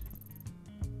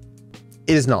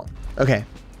 It is not. Okay.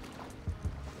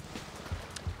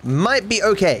 Might be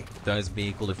okay. Those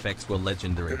vehicle effects were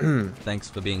legendary. Thanks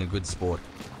for being a good sport.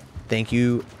 Thank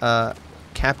you,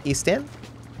 Cap Easton.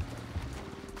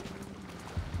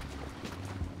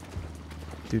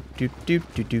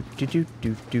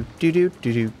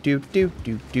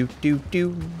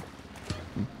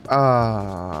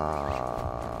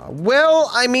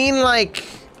 Well, I mean, like,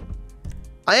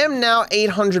 I am now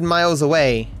 800 miles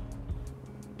away.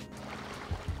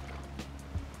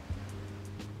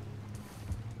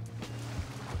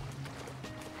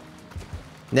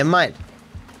 Never mind.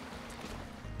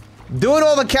 Doing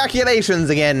all the calculations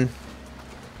again.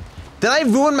 Did I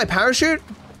ruin my parachute?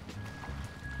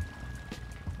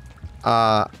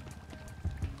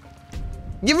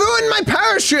 You ruined my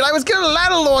parachute! I was gonna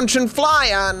ladder launch and fly!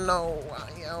 No.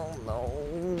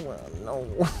 No.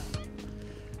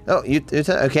 Oh,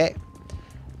 okay.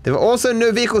 There were also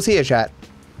no vehicles here, chat.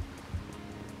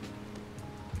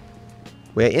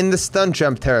 We're in the stunt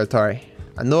jump territory.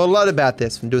 I know a lot about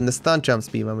this from doing the stunt jump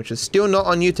speedrun, which is still not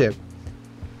on YouTube.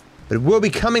 But it will be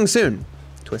coming soon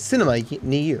to a cinema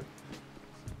near you.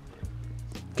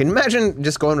 Can you imagine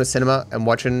just going to a cinema and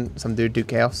watching some dude do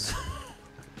chaos?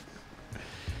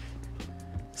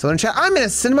 So in chat, I'm in a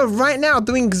cinema right now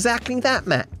doing exactly that,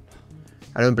 Matt.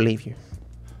 I don't believe you.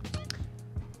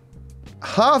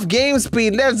 Half game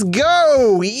speed, let's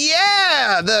go!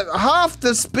 Yeah! Half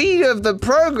the speed of the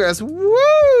progress.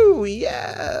 Woo!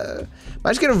 Yeah! Am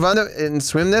I just gonna run and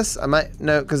swim this? I might,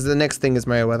 no, because the next thing is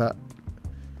Merryweather.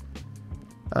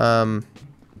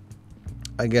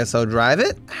 I guess I'll drive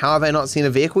it. How have I not seen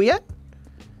a vehicle yet?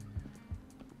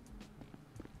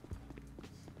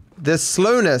 The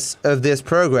slowness of this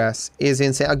progress is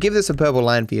insane. I'll give this a purple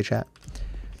line for you, chat.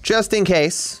 Just in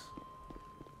case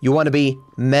you want to be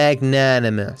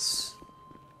magnanimous.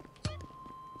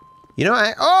 You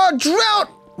know, oh, drought!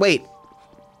 Wait.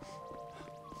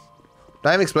 Do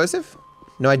I have explosive?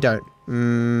 No, I don't.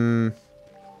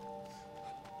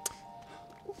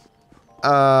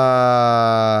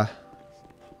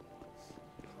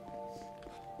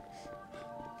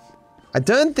 I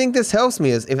don't think this helps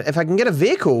me. If I can get a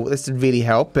vehicle, this would really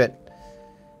help, but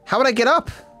how would I get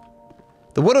up?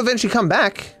 The water will eventually come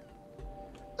back.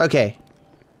 Okay.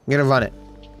 I'm gonna run it.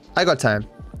 I got time.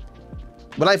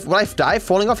 Will I die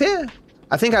falling off here?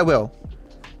 I think I will.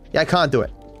 Yeah, I can't do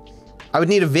it. I would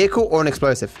need a vehicle or an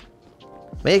explosive.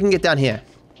 Maybe I can get down here.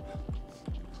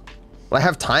 Will I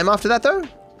have time after that, though?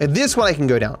 At this one, I can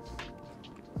go down.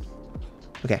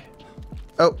 Okay.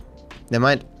 Oh, never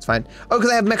mind. It's fine. Oh,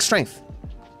 because I have max strength.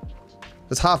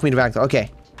 That's half meter back, though. Okay.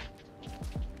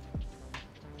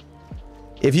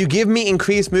 If you give me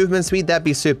increased movement speed, that'd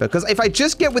be super. Because if I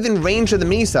just get within range of the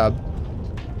mini-sub,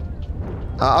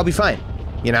 I'll be fine.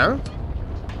 You know?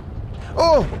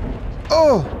 Oh!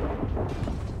 Oh!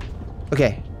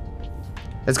 Okay.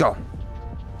 Let's go.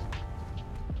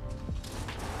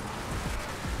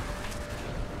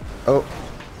 Oh.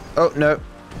 Oh, no.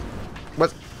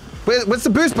 What's the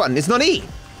boost button? It's not E.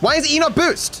 Why is E not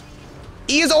boost?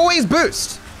 E is always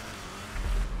boost.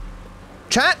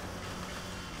 Chat?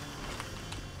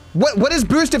 What is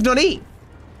boost if not E?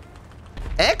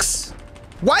 X?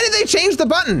 Why did they change the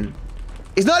button?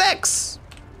 It's not X.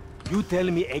 You tell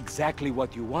me exactly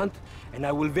what you want, and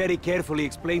I will very carefully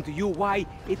explain to you why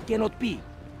it cannot be.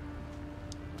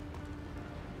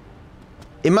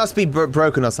 It must be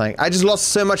broken or something. I just lost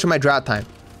so much of my drought time.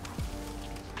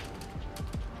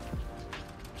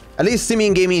 At least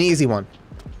Simeon gave me an easy one.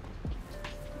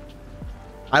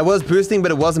 I was boosting, but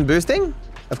it wasn't boosting?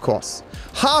 Of course.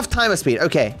 Half timer speed,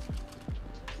 okay.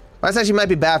 Well, this actually might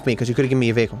be bad for me because you could have given me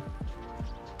a vehicle.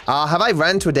 Have I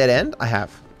run to a dead end? I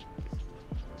have.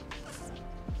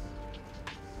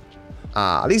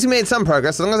 At least we made some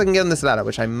progress, as long as I can get on this ladder,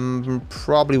 which I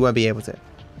probably won't be able to.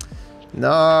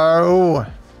 No!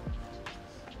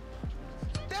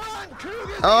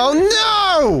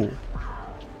 Oh no!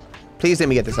 Please let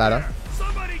me get this ladder.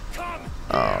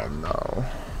 Oh no.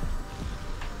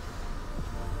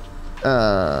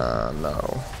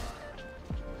 No.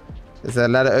 Is there a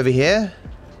ladder over here?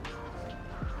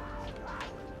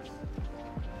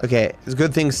 Okay, it's a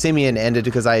good thing Simeon ended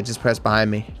because I just pressed behind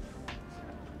me.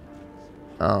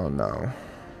 Oh no.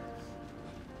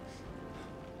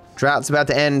 Drought's about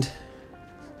to end.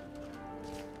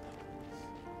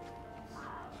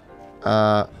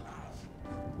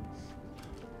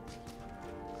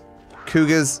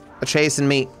 Cougars are chasing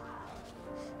me.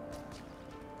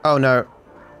 Oh no.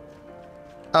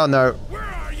 Oh no. Where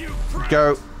are you,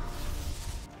 Go.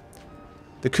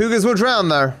 The cougars will drown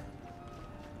though.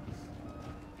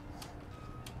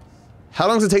 How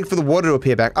long does it take for the water to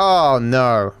appear back? Oh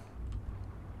no.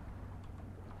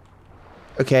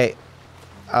 Okay.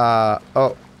 Oh.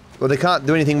 Well, they can't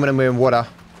do anything when we're in water.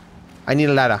 I need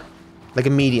a ladder. Like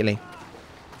immediately.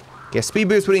 Okay, speed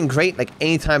boost would have been great like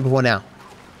any time before now.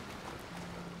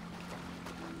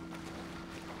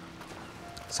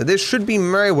 So this should be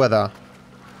Merryweather.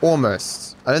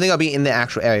 Almost. I don't think I'll be in the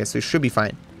actual area, so it should be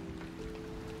fine.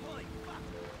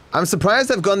 I'm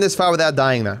surprised I've gone this far without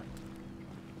dying, though.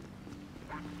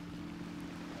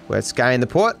 Where's Sky in the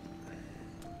port?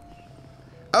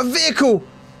 A vehicle!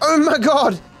 Oh my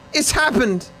god! It's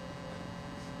happened!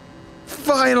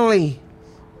 Finally!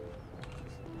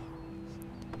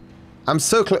 I'm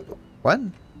so close. What?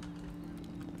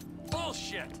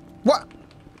 Bullshit. What?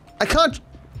 I can't...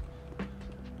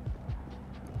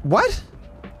 What?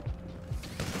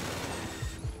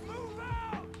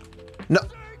 No.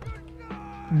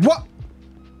 What?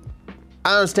 I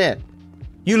don't understand.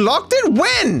 You locked it?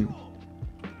 When?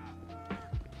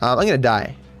 I'm gonna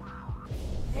die.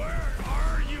 Where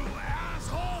are you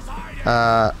assholes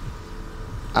hiding?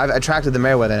 I've attracted the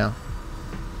Merryweather now.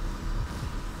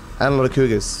 And a lot of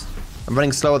cougars. I'm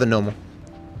running slower than normal.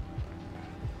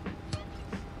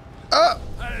 Hello?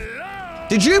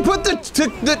 Did you put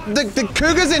the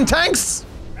cougars in tanks?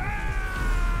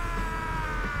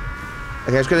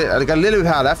 Okay, I got a little bit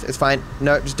of power left. It's fine.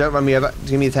 No, just don't run me over. Just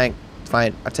give me the tank. It's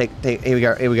fine. I'll take. Here we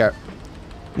go. Here we go.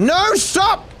 No,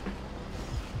 stop!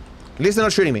 At least they're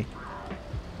not shooting me.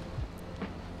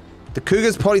 The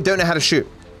cougars probably don't know how to shoot.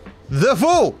 The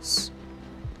fools!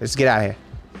 Let's get out of here.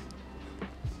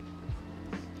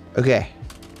 Okay.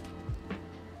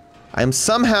 I am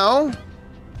somehow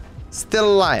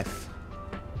still alive.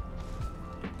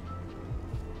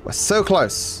 We're so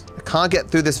close. I can't get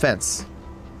through this fence.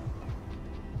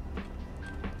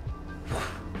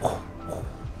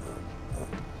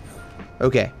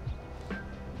 Okay.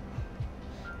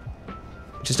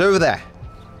 Just over there.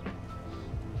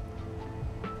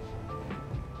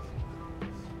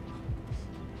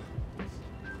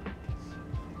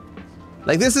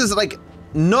 Like, this is, like,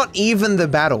 not even the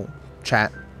battle,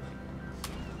 chat.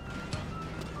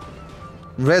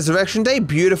 Resurrection Day,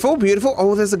 beautiful, beautiful.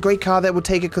 Oh, there's a great car that will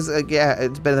take it because, yeah,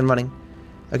 it's better than running.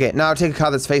 Okay, now I'll take a car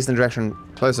that's facing the direction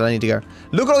closer I need to go.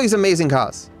 Look at all these amazing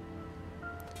cars.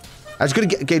 I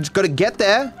just gotta get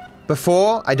there,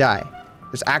 before I die.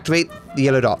 Just activate the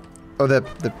yellow dot. Or the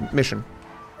mission.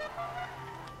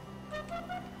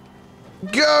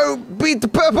 Go! Beat the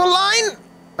purple line!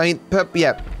 I mean,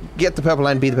 yeah. Get the purple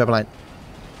line, beat the purple line.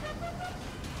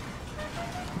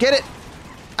 Get it!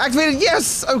 Activated,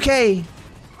 yes! Okay!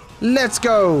 Let's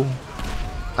go!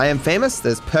 I am famous?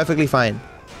 That's perfectly fine.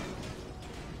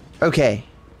 Okay.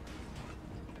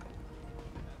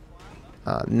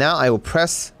 Now I will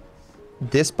press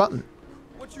this button.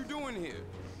 What you doing here?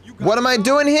 What am I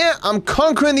doing here? I'm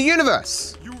conquering the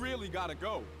universe! You really gotta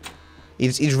go. He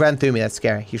just ran through me, that's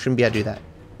scary. You shouldn't be able to do that.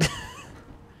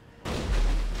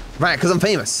 Right, because I'm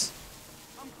famous.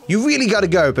 You really gotta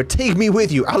go, but take me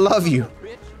with you. I love you.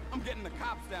 Bitch, I'm getting the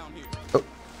cops down here. Oh.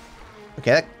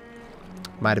 Okay, that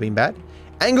might have been bad.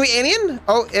 Angry alien?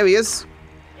 Oh, there he is.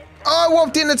 Oh, I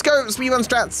walked in. Let's go. Speed run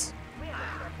strats.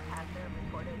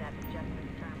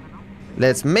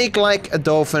 Let's make like a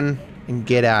dolphin and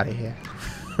get out of here.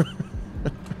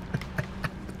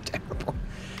 Terrible.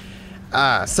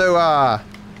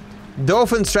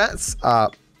 Dolphin strats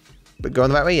but going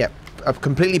the right way, yeah.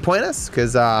 Completely pointless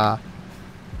because there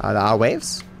are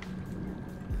waves.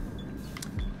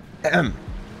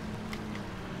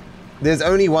 There's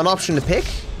only one option to pick.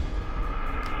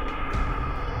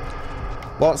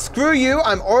 Well, screw you.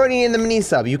 I'm already in the mini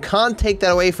sub. You can't take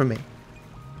that away from me.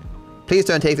 Please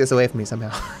don't take this away from me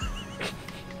somehow.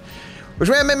 Which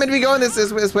way am I meant to be going? This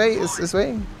way? This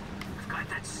way? We've got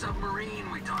that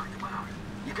submarine we talked about.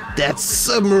 You got That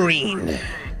submarine.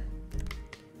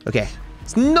 Okay.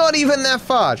 It's not even that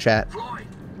far, chat. Floyd,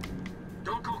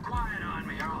 don't go quiet on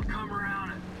me or I'll come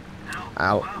around and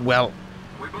Ow. Well.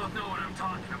 we both know what I'm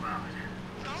talking about.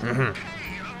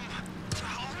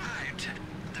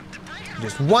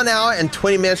 Just 1 hour and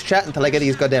 20 minutes chat until I get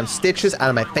these goddamn stitches out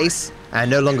of my face and I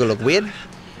no longer look weird.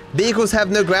 Vehicles have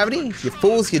no gravity. You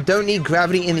fools, you don't need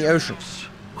gravity in the ocean.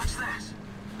 What's this?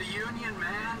 The union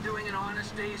man doing an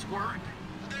honest day's work?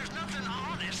 There's nothing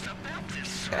honest about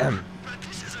this.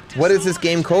 What is this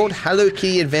game called? Hello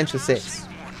Kitty Adventure 6.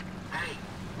 Hey,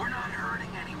 we're not hurting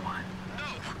anyone. No,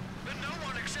 but no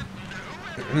one except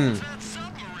that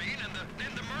submarine and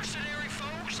the mercenary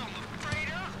folks on the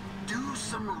freighter. Do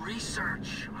some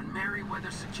research on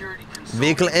Merryweather Security Consulting.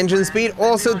 Vehicle engine speed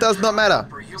also does not matter.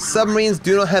 Submarines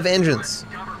do not have engines.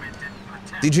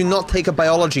 Did you not take a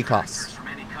biology class? From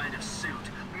any kind of suit,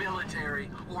 military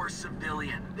or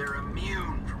civilian, they're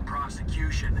immune from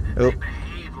prosecution. Oh. They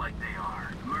behave like they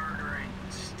are. Murdering,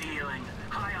 stealing,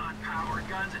 high on power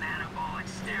guns and anabolic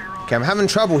steroids. Okay, I'm having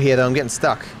trouble here though. I'm getting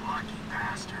stuck. Lucky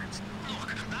bastards.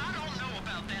 Look, I don't know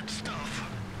about that stuff.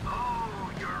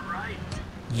 Oh, you're right.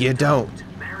 You don't.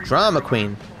 Drama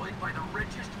queen.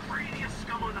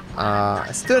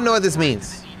 I still don't know what this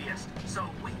means. So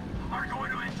we are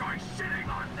going to enjoy shitting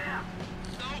on them.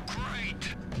 So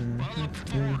great.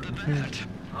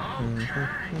 Okay,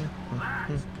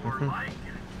 that's more like it.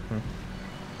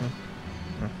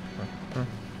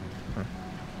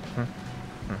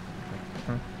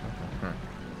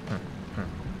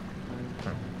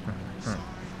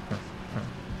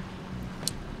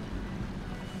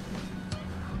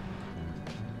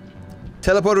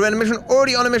 Teleport to random mission.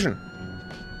 Already on a mission.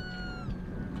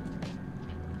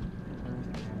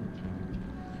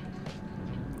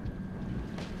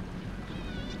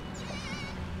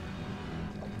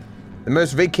 The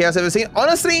most rig chaos I've ever seen.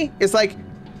 Honestly, it's like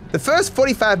the first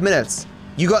 45 minutes,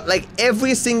 you got like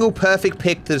every single perfect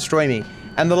pick to destroy me.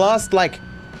 And the last like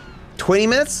 20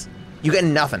 minutes, you get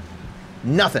nothing.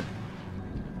 Nothing.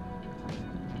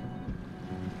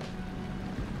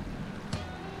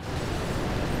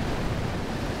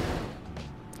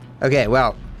 Okay,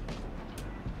 well.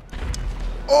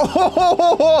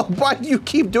 Oh, why do you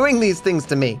keep doing these things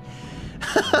to me?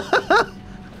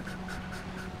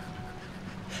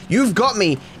 You've got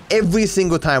me every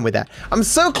single time with that. I'm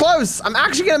so close. I'm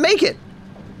actually gonna make it.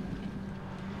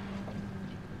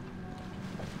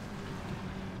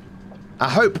 I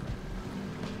hope.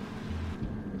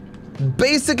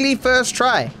 Basically first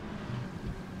try.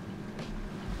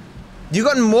 You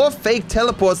got more fake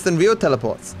teleports than real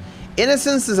teleports.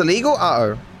 Innocence is illegal?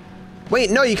 Uh-oh.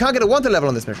 Wait, no, you can't get a wanted level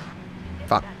on this mission.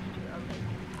 Fuck.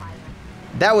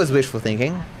 That was wishful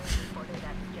thinking.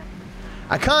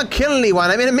 I can't kill anyone.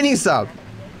 I'm in a mini-sub.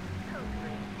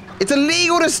 It's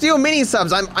illegal to steal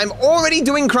mini-subs. I'm already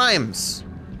doing crimes.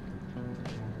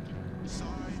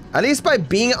 At least by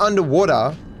being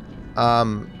underwater,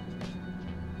 I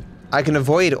can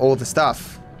avoid all the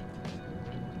stuff.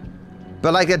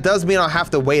 But like, it does mean I'll have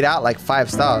to wait out like 5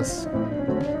 stars.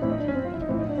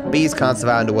 Bees can't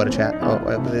survive underwater, chat. Oh,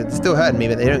 it's still hurting me,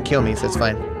 but they don't kill me, so it's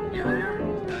fine. You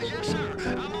there? Yes, sir.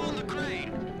 I'm on the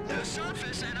crane.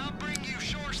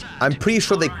 I'm pretty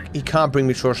sure he can't bring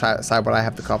me short side while I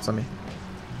have the cops on me.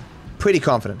 Pretty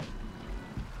confident.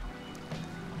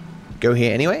 Go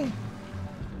here anyway?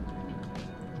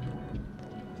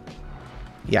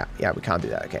 Yeah, we can't do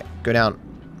that. Okay, go down.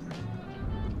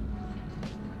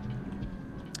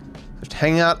 Just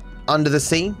hang out under the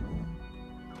sea.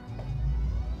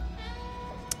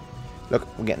 Look,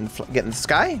 we're getting the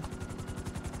sky.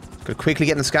 Gotta quickly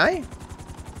get in the sky.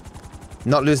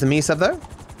 Not lose the me sub though.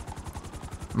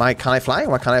 Can I fly?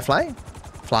 Why can't I fly?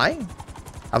 Fly?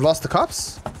 I've lost the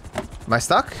cops. Am I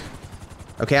stuck?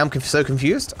 Okay, I'm so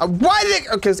confused. Why did it?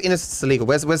 Okay, because innocence illegal.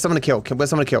 Where's someone to kill? Where's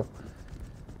someone to kill?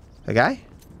 A guy?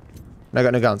 No,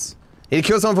 got no guns. Need to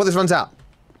kill someone before this runs out.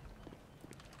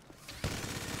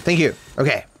 Thank you.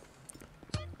 Okay.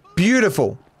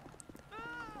 Beautiful.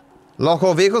 Lock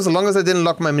all vehicles as long as I didn't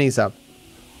lock my mini sub.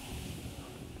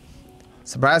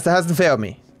 Surprised that hasn't failed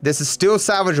me. This is still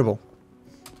salvageable.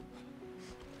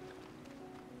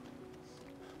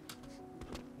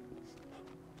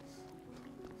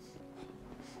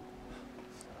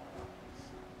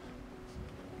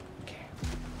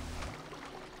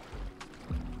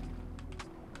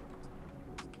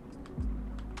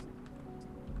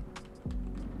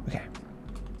 Okay.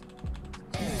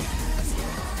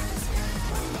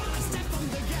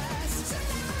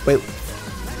 Wait.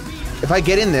 If I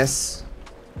get in this,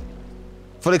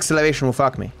 full acceleration will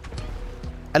fuck me.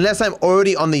 Unless I'm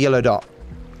already on the yellow dot.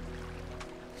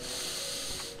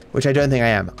 Which I don't think I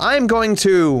am. I'm going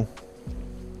to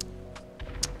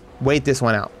wait this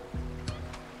one out.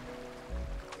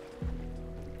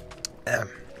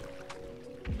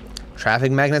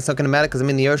 Traffic magnet's not going to matter because I'm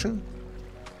in the ocean.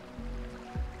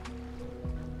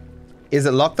 Is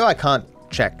it locked though? I can't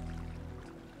check.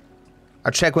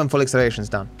 I'll check when full acceleration is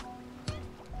done.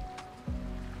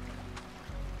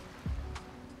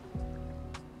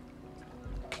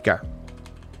 Okay, go.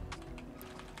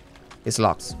 It's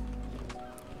locked.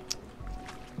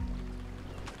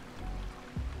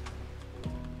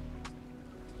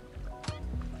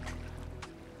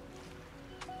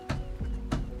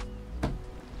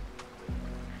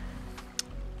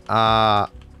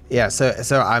 Yeah, so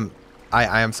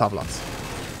I am sub locked.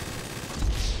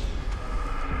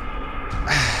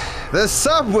 The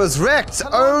sub was wrecked!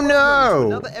 Oh no!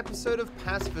 Another episode of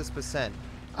Pacifist Percent.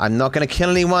 I'm not gonna kill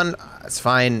anyone. It's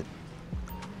fine.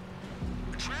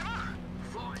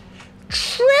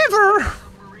 Trevor!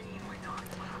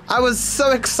 I was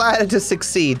so excited to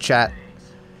succeed, chat.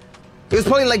 It was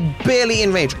probably like barely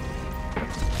in range.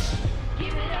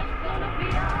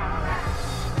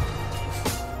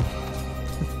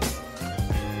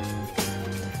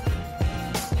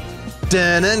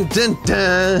 Dun dun dun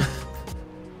dun.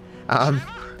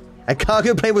 A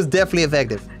cargo plane was definitely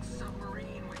effective.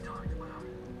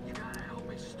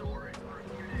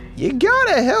 You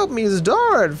gotta help me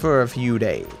store it for a few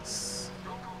days.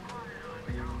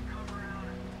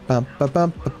 Bum bum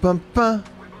bum bum bum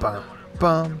bum bum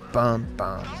bum bum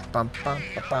bum bum bum.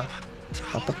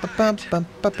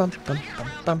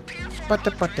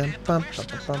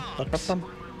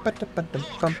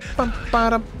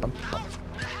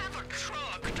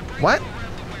 What?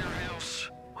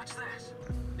 What's this?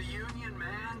 The union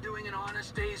man doing an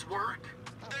honest day's work?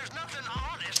 There's nothing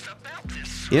honest about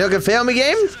this. You not gonna fail me,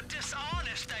 game? It's a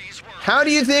dishonest day's work. How do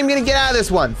you think I'm gonna get out of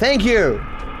this one? Thank you.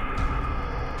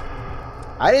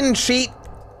 I didn't cheat.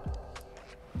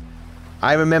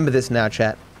 I remember this now,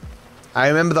 chat. I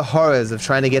remember the horrors of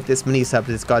trying to get this mini sub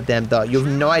to this goddamn dot. You have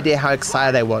no idea how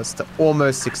excited I was to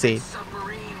almost succeed.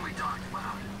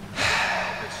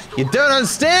 You don't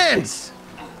understand!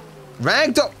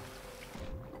 Ranked up.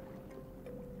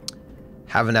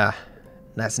 Having a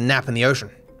nice nap in the ocean.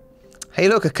 Hey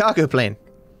look, a cargo plane.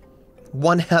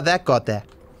 Wonder how that got there.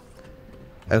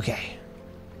 Okay.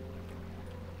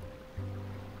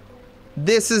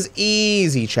 This is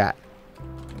easy, chat.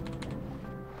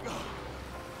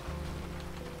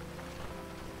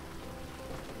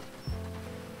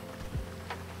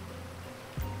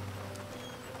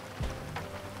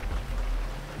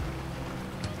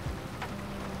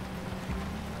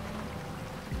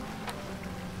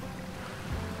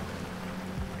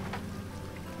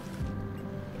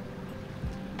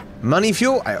 Money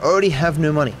fuel? I already have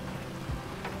no money.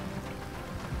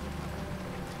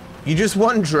 You just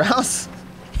want drows?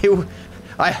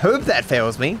 I hope that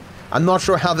fails me. I'm not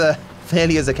sure how the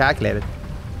failures are calculated.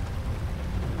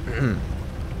 There's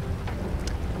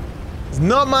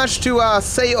not much to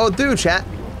say or do, chat.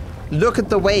 Look at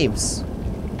the waves.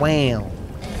 Wow.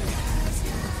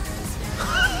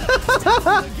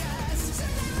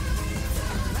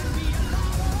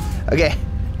 Okay.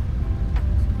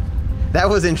 That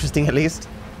was interesting, at least.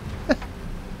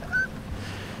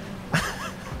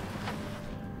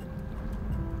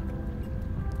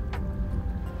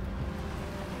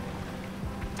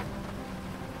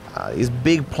 These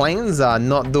big planes are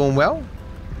not doing well.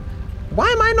 Why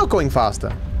am I not going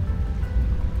faster?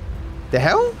 The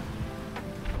hell?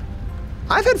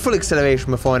 I've had full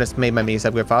acceleration before and it's made my mini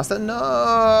sub go faster.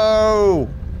 No!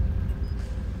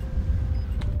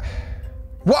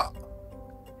 What?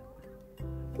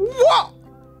 What?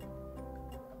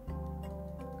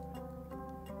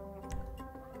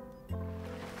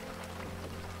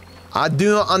 I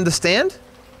do not understand.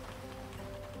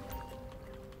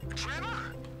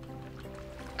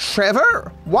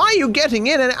 Trevor? Why are you getting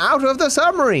in and out of the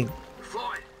submarine?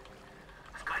 Floyd,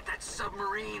 I've got that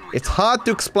submarine. It's hard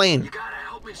to explain. You gotta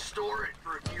help me store it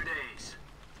for a few days.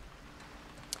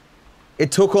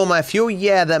 It took all my fuel?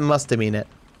 Yeah, that must have been it.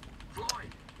 Floyd.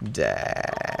 Dang.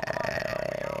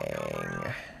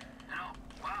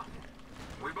 Wow.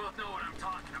 We both know what I'm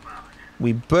talking about.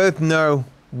 We both know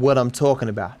what I'm talking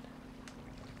about.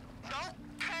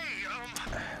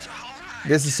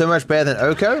 This is so much better than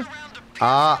Oko.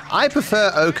 I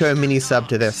prefer Oko mini sub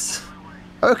to this.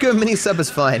 Oko mini sub is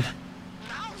fine.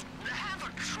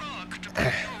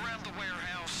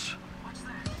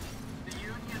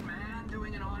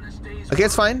 Okay,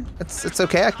 it's fine. It's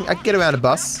okay. I can get around a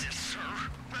bus.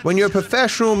 When you're a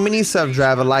professional mini sub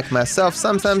driver like myself,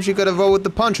 sometimes you gotta roll with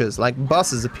the punches, like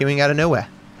buses appearing out of nowhere.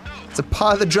 It's a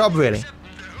part of the job, really.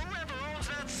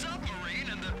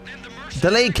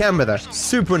 Delayed camera though,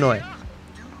 super annoying.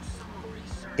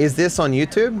 Is this on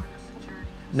YouTube?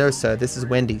 No, sir. This is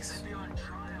Wendy's.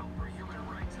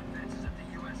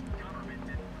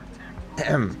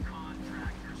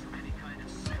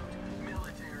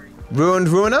 Ruined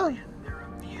Ruiner?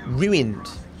 Ruined.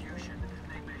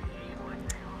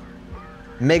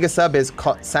 Mega sub is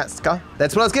Kotsatska.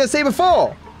 That's what I was gonna say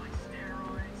before.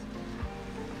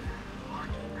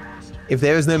 If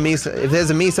there is no mini sub, if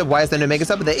there's a mini sub, why is there no mega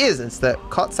sub? But there is. It's the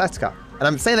Kotsatska, and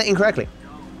I'm saying that incorrectly,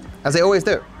 as I always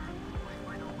do.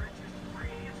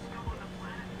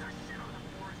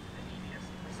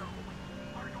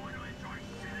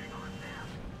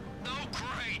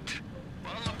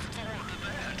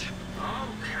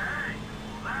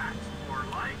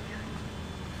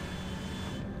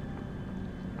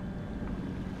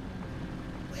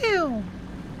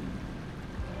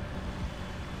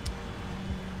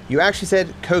 You actually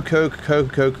said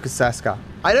Kosaska.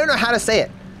 I don't know how to say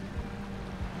it.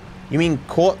 You mean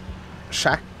Court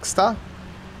Shaksta?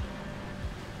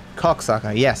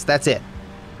 Cocksucker. Yes, that's it.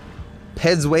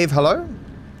 Peds wave hello?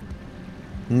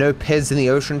 No peds in the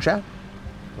ocean, chat?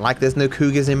 Like there's no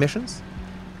cougars in missions?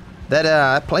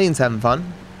 That plane's having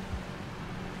fun.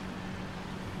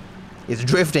 It's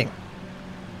drifting.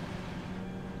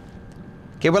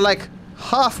 Okay, we're like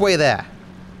halfway there.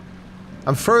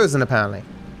 I'm frozen apparently.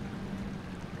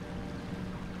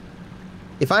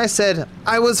 If I said,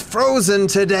 I was frozen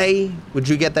today, would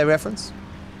you get that reference?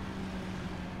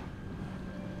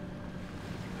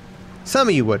 Some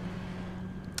of you would.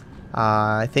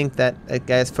 I think that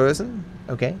guy's frozen.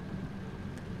 Okay.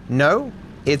 No,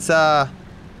 it's,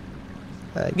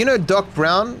 you know Doc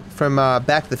Brown from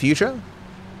Back to the Future?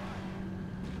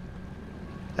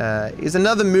 Is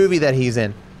another movie that he's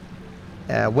in,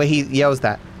 where he yells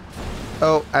that.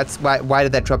 Oh, that's why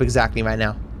did that drop exactly right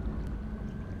now?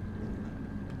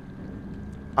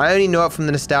 I only know it from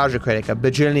the Nostalgia Critic a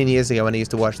bajillion years ago when I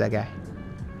used to watch that guy.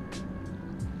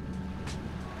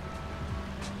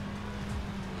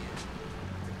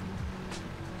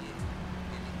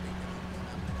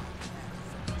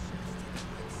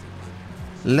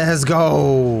 Let's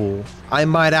go! I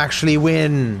might actually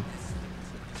win!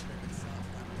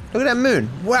 Look at that moon.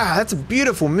 Wow, that's a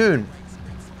beautiful moon.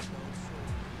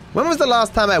 When was the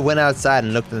last time I went outside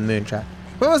and looked at the moon, chat?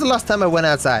 When was the last time I went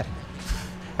outside?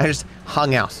 I just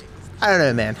hung out. I don't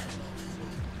know, man.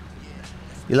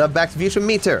 You love Back to the Future?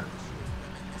 Me too.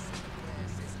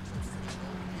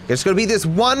 It's gonna be this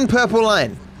one purple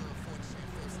line.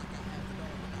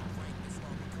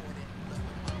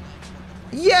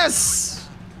 Yes!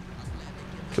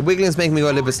 The wiggling's making me go a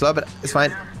little bit slow, but it's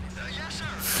fine.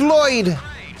 Floyd!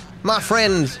 My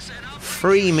friend!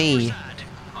 Free me.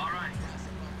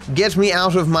 Get me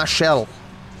out of my shell.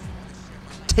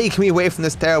 Take me away from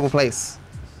this terrible place.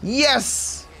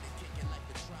 Yes!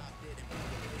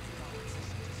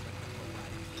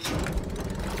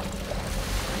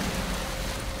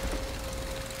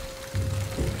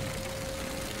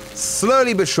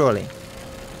 Slowly but surely.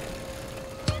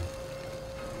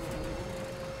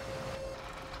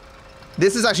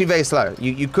 This is actually very slow.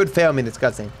 You could fail me in this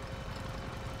cutscene.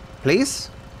 Please?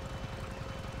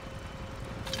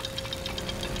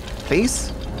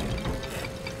 Please?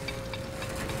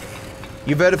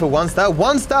 You voted for 1 star?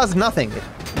 1 star's nothing. You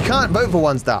can't vote for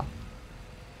 1 star.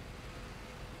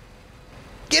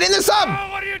 In the sub!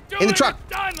 Oh, what are you doing? In the truck. It's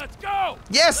done. Let's go.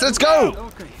 Yes, let's go!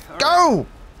 Okay, all right. Go!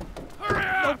 Hurry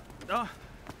up. God.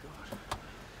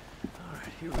 All right,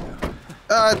 here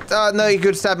we go. No, you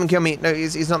could stab him and kill me. No,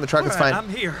 he's not in the truck, it's fine. I'm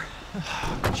here.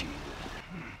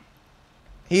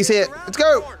 He's here. Let's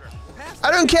go!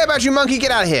 I don't care about you, monkey.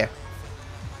 Get out of here.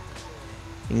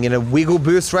 You can get a wiggle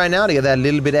boost right now to get that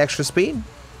little bit extra speed.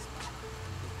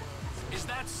 Is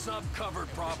that sub covered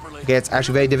properly? Okay, it's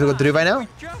actually very difficult to do right now.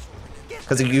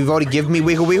 Because you've already given me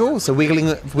wiggle wiggle, so wiggling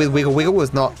with wiggle wiggle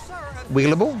was not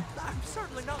wiggleable. I'm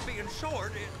certainly not being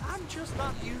short. I'm just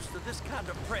not used to this kind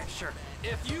of pressure.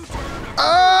 If you turn a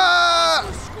Ah!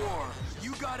 score,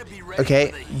 you gotta be ready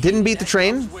Okay, for the heat didn't beat the that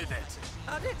train. comes with it.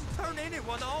 I didn't turn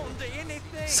anyone on to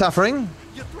anything. Suffering.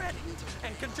 You threatened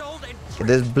and cajoled and Okay,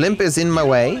 this blimp is in my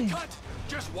way. Cut.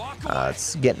 Just walk away.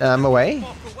 It's getting out of my way.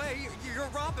 walk away. You're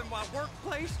robbing my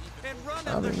workplace and running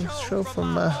Robbing the the show show from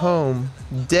from my my home.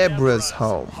 Deborah's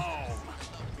home.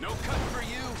 No cut for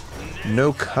you.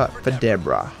 No cut for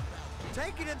Deborah.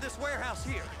 Take it in this warehouse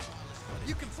here.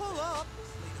 You can pull up.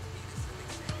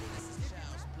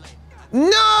 No!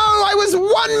 I was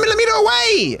 1 millimeter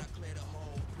away!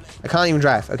 I can't even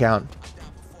drive. Okay, on.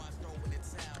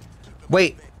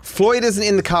 Wait, Floyd isn't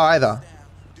in the car either.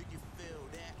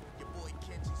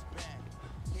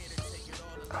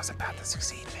 I was about to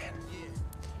succeed, man.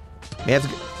 We have to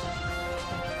go.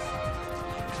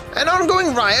 An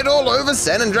ongoing riot all over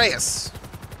San Andreas.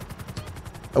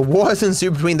 A war has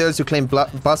ensued between those who claim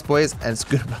bus boys and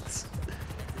scooter brothers.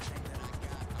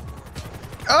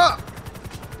 Oh!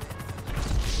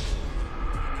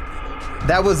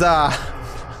 That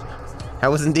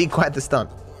was indeed quite the stunt.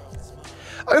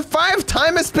 Oh, 5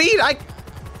 timer speed! I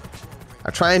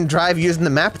try and drive using the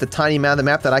map, the tiny amount of the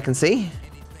map that I can see.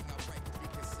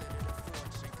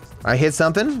 I hit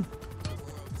something.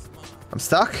 I'm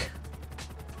stuck.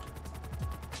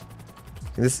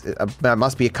 This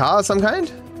must be a car of some kind.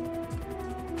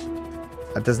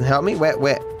 That doesn't help me. Where?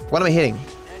 What am I hitting?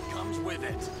 That comes with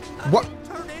it. What?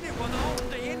 Turn anyone on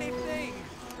to anything.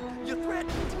 You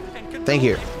threatened and cajoled Thank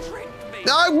you. and tricked me.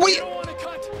 No, wait! You don't want to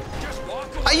cut. Just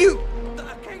walk away. Are you?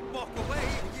 I can't walk away.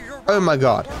 You're Oh my robbing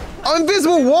God! my Oh, workplace.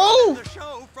 invisible wall! The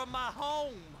show from my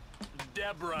home.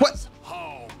 Deborah's What?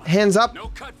 home. Hands up! No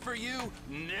cut for you.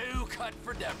 No cut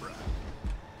for Deborah.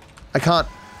 I can't.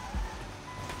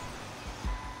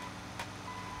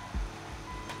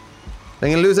 I'm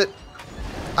gonna lose it.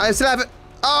 I still have it.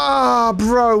 Ah,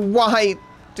 bro, why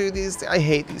do these? I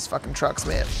hate these fucking trucks,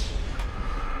 man.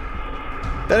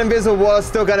 That invisible wall is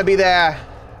still gonna be there.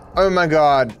 Oh my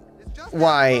God. It's just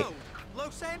Why? down the road.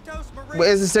 Los Santos Marine. Wait,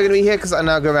 is it still gonna be here? Because I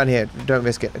now go around here. Don't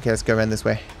risk it. Okay, let's go around this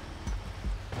way.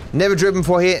 Never driven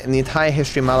before here in the entire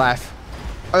history of my life.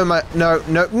 Oh my, no.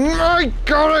 My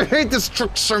God, I hate this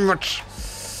truck so much.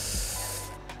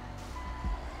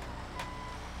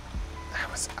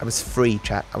 I was free,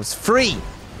 chat. I was free.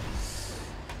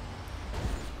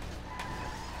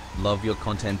 Love your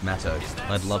content, Matto.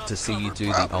 I'd love to see you do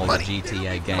the older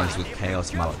GTA games with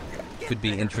Chaos Mode. Could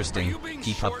be interesting.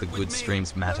 Keep up the good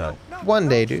streams, Matto. One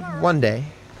day, dude. One day.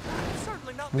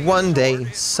 Certainly not being One day.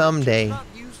 short. Someday. Not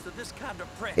used to this kind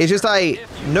of pressure. It's just I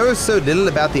know so little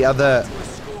about the other To a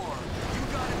score. You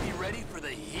gotta be ready for the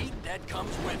heat that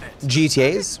comes with it.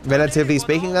 GTAs, relatively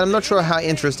speaking, that I'm not sure how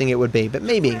interesting it would be, but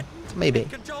maybe. Maybe.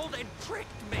 Cajoled and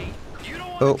tricked me. You don't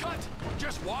want Oh. to cut.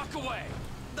 Just walk away.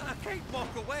 I can't walk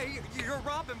away. You're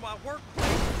robbing my workplace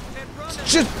and running the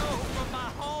Just- show from my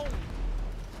home.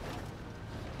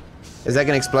 Is that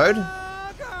gonna explode?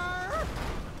 Sugar.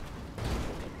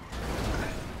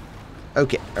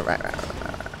 Okay. Alright.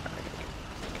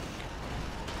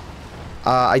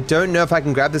 I don't know if I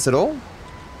can grab this at all.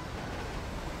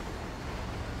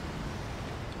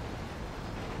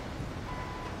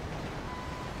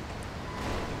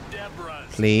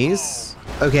 Deborah's Please.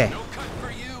 Okay. No cut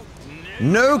for you.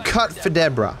 No cut for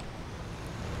Deborah.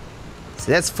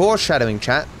 So that's foreshadowing,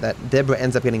 chat, that Deborah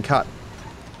ends up getting cut.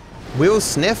 Will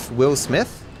Sniff, Will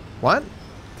Smith? What?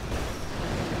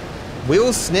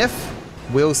 Will Sniff,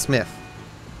 Will Smith.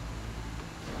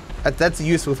 That's a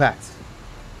useful fact.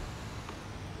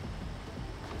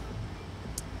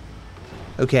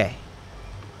 Okay.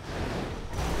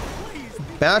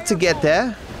 About to get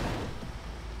there.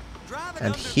 Driving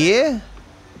And under here?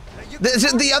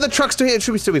 The other trucks still here. It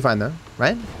should still be fine though,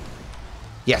 right?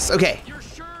 Yes, okay. You're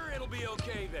sure it'll be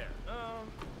okay there?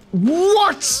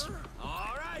 What?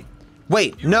 All right.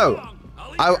 Wait, no.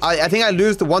 I think I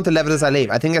lose the wanted level as I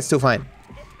leave. I think that's still fine.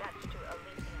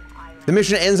 The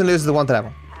mission ends and loses the wanted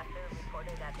level.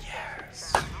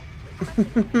 Yes.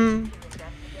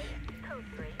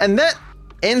 And that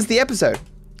ends the episode.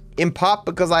 in part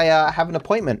because I have an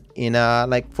appointment in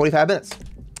like 45 minutes.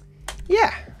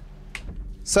 Yeah.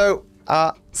 So,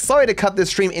 sorry to cut this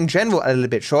stream in general a little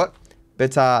bit short,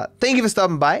 but thank you for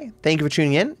stopping by. Thank you for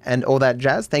tuning in and all that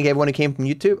jazz. Thank you everyone who came from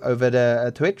YouTube over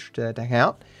to Twitch to hang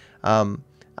out. I'm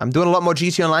doing a lot more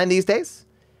GC Online these days.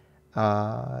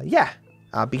 Yeah.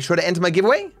 Be sure to enter my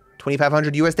giveaway,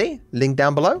 2,500 USD, link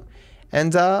down below.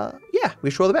 And yeah,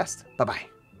 wish you all the best. Bye-bye.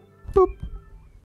 Boop.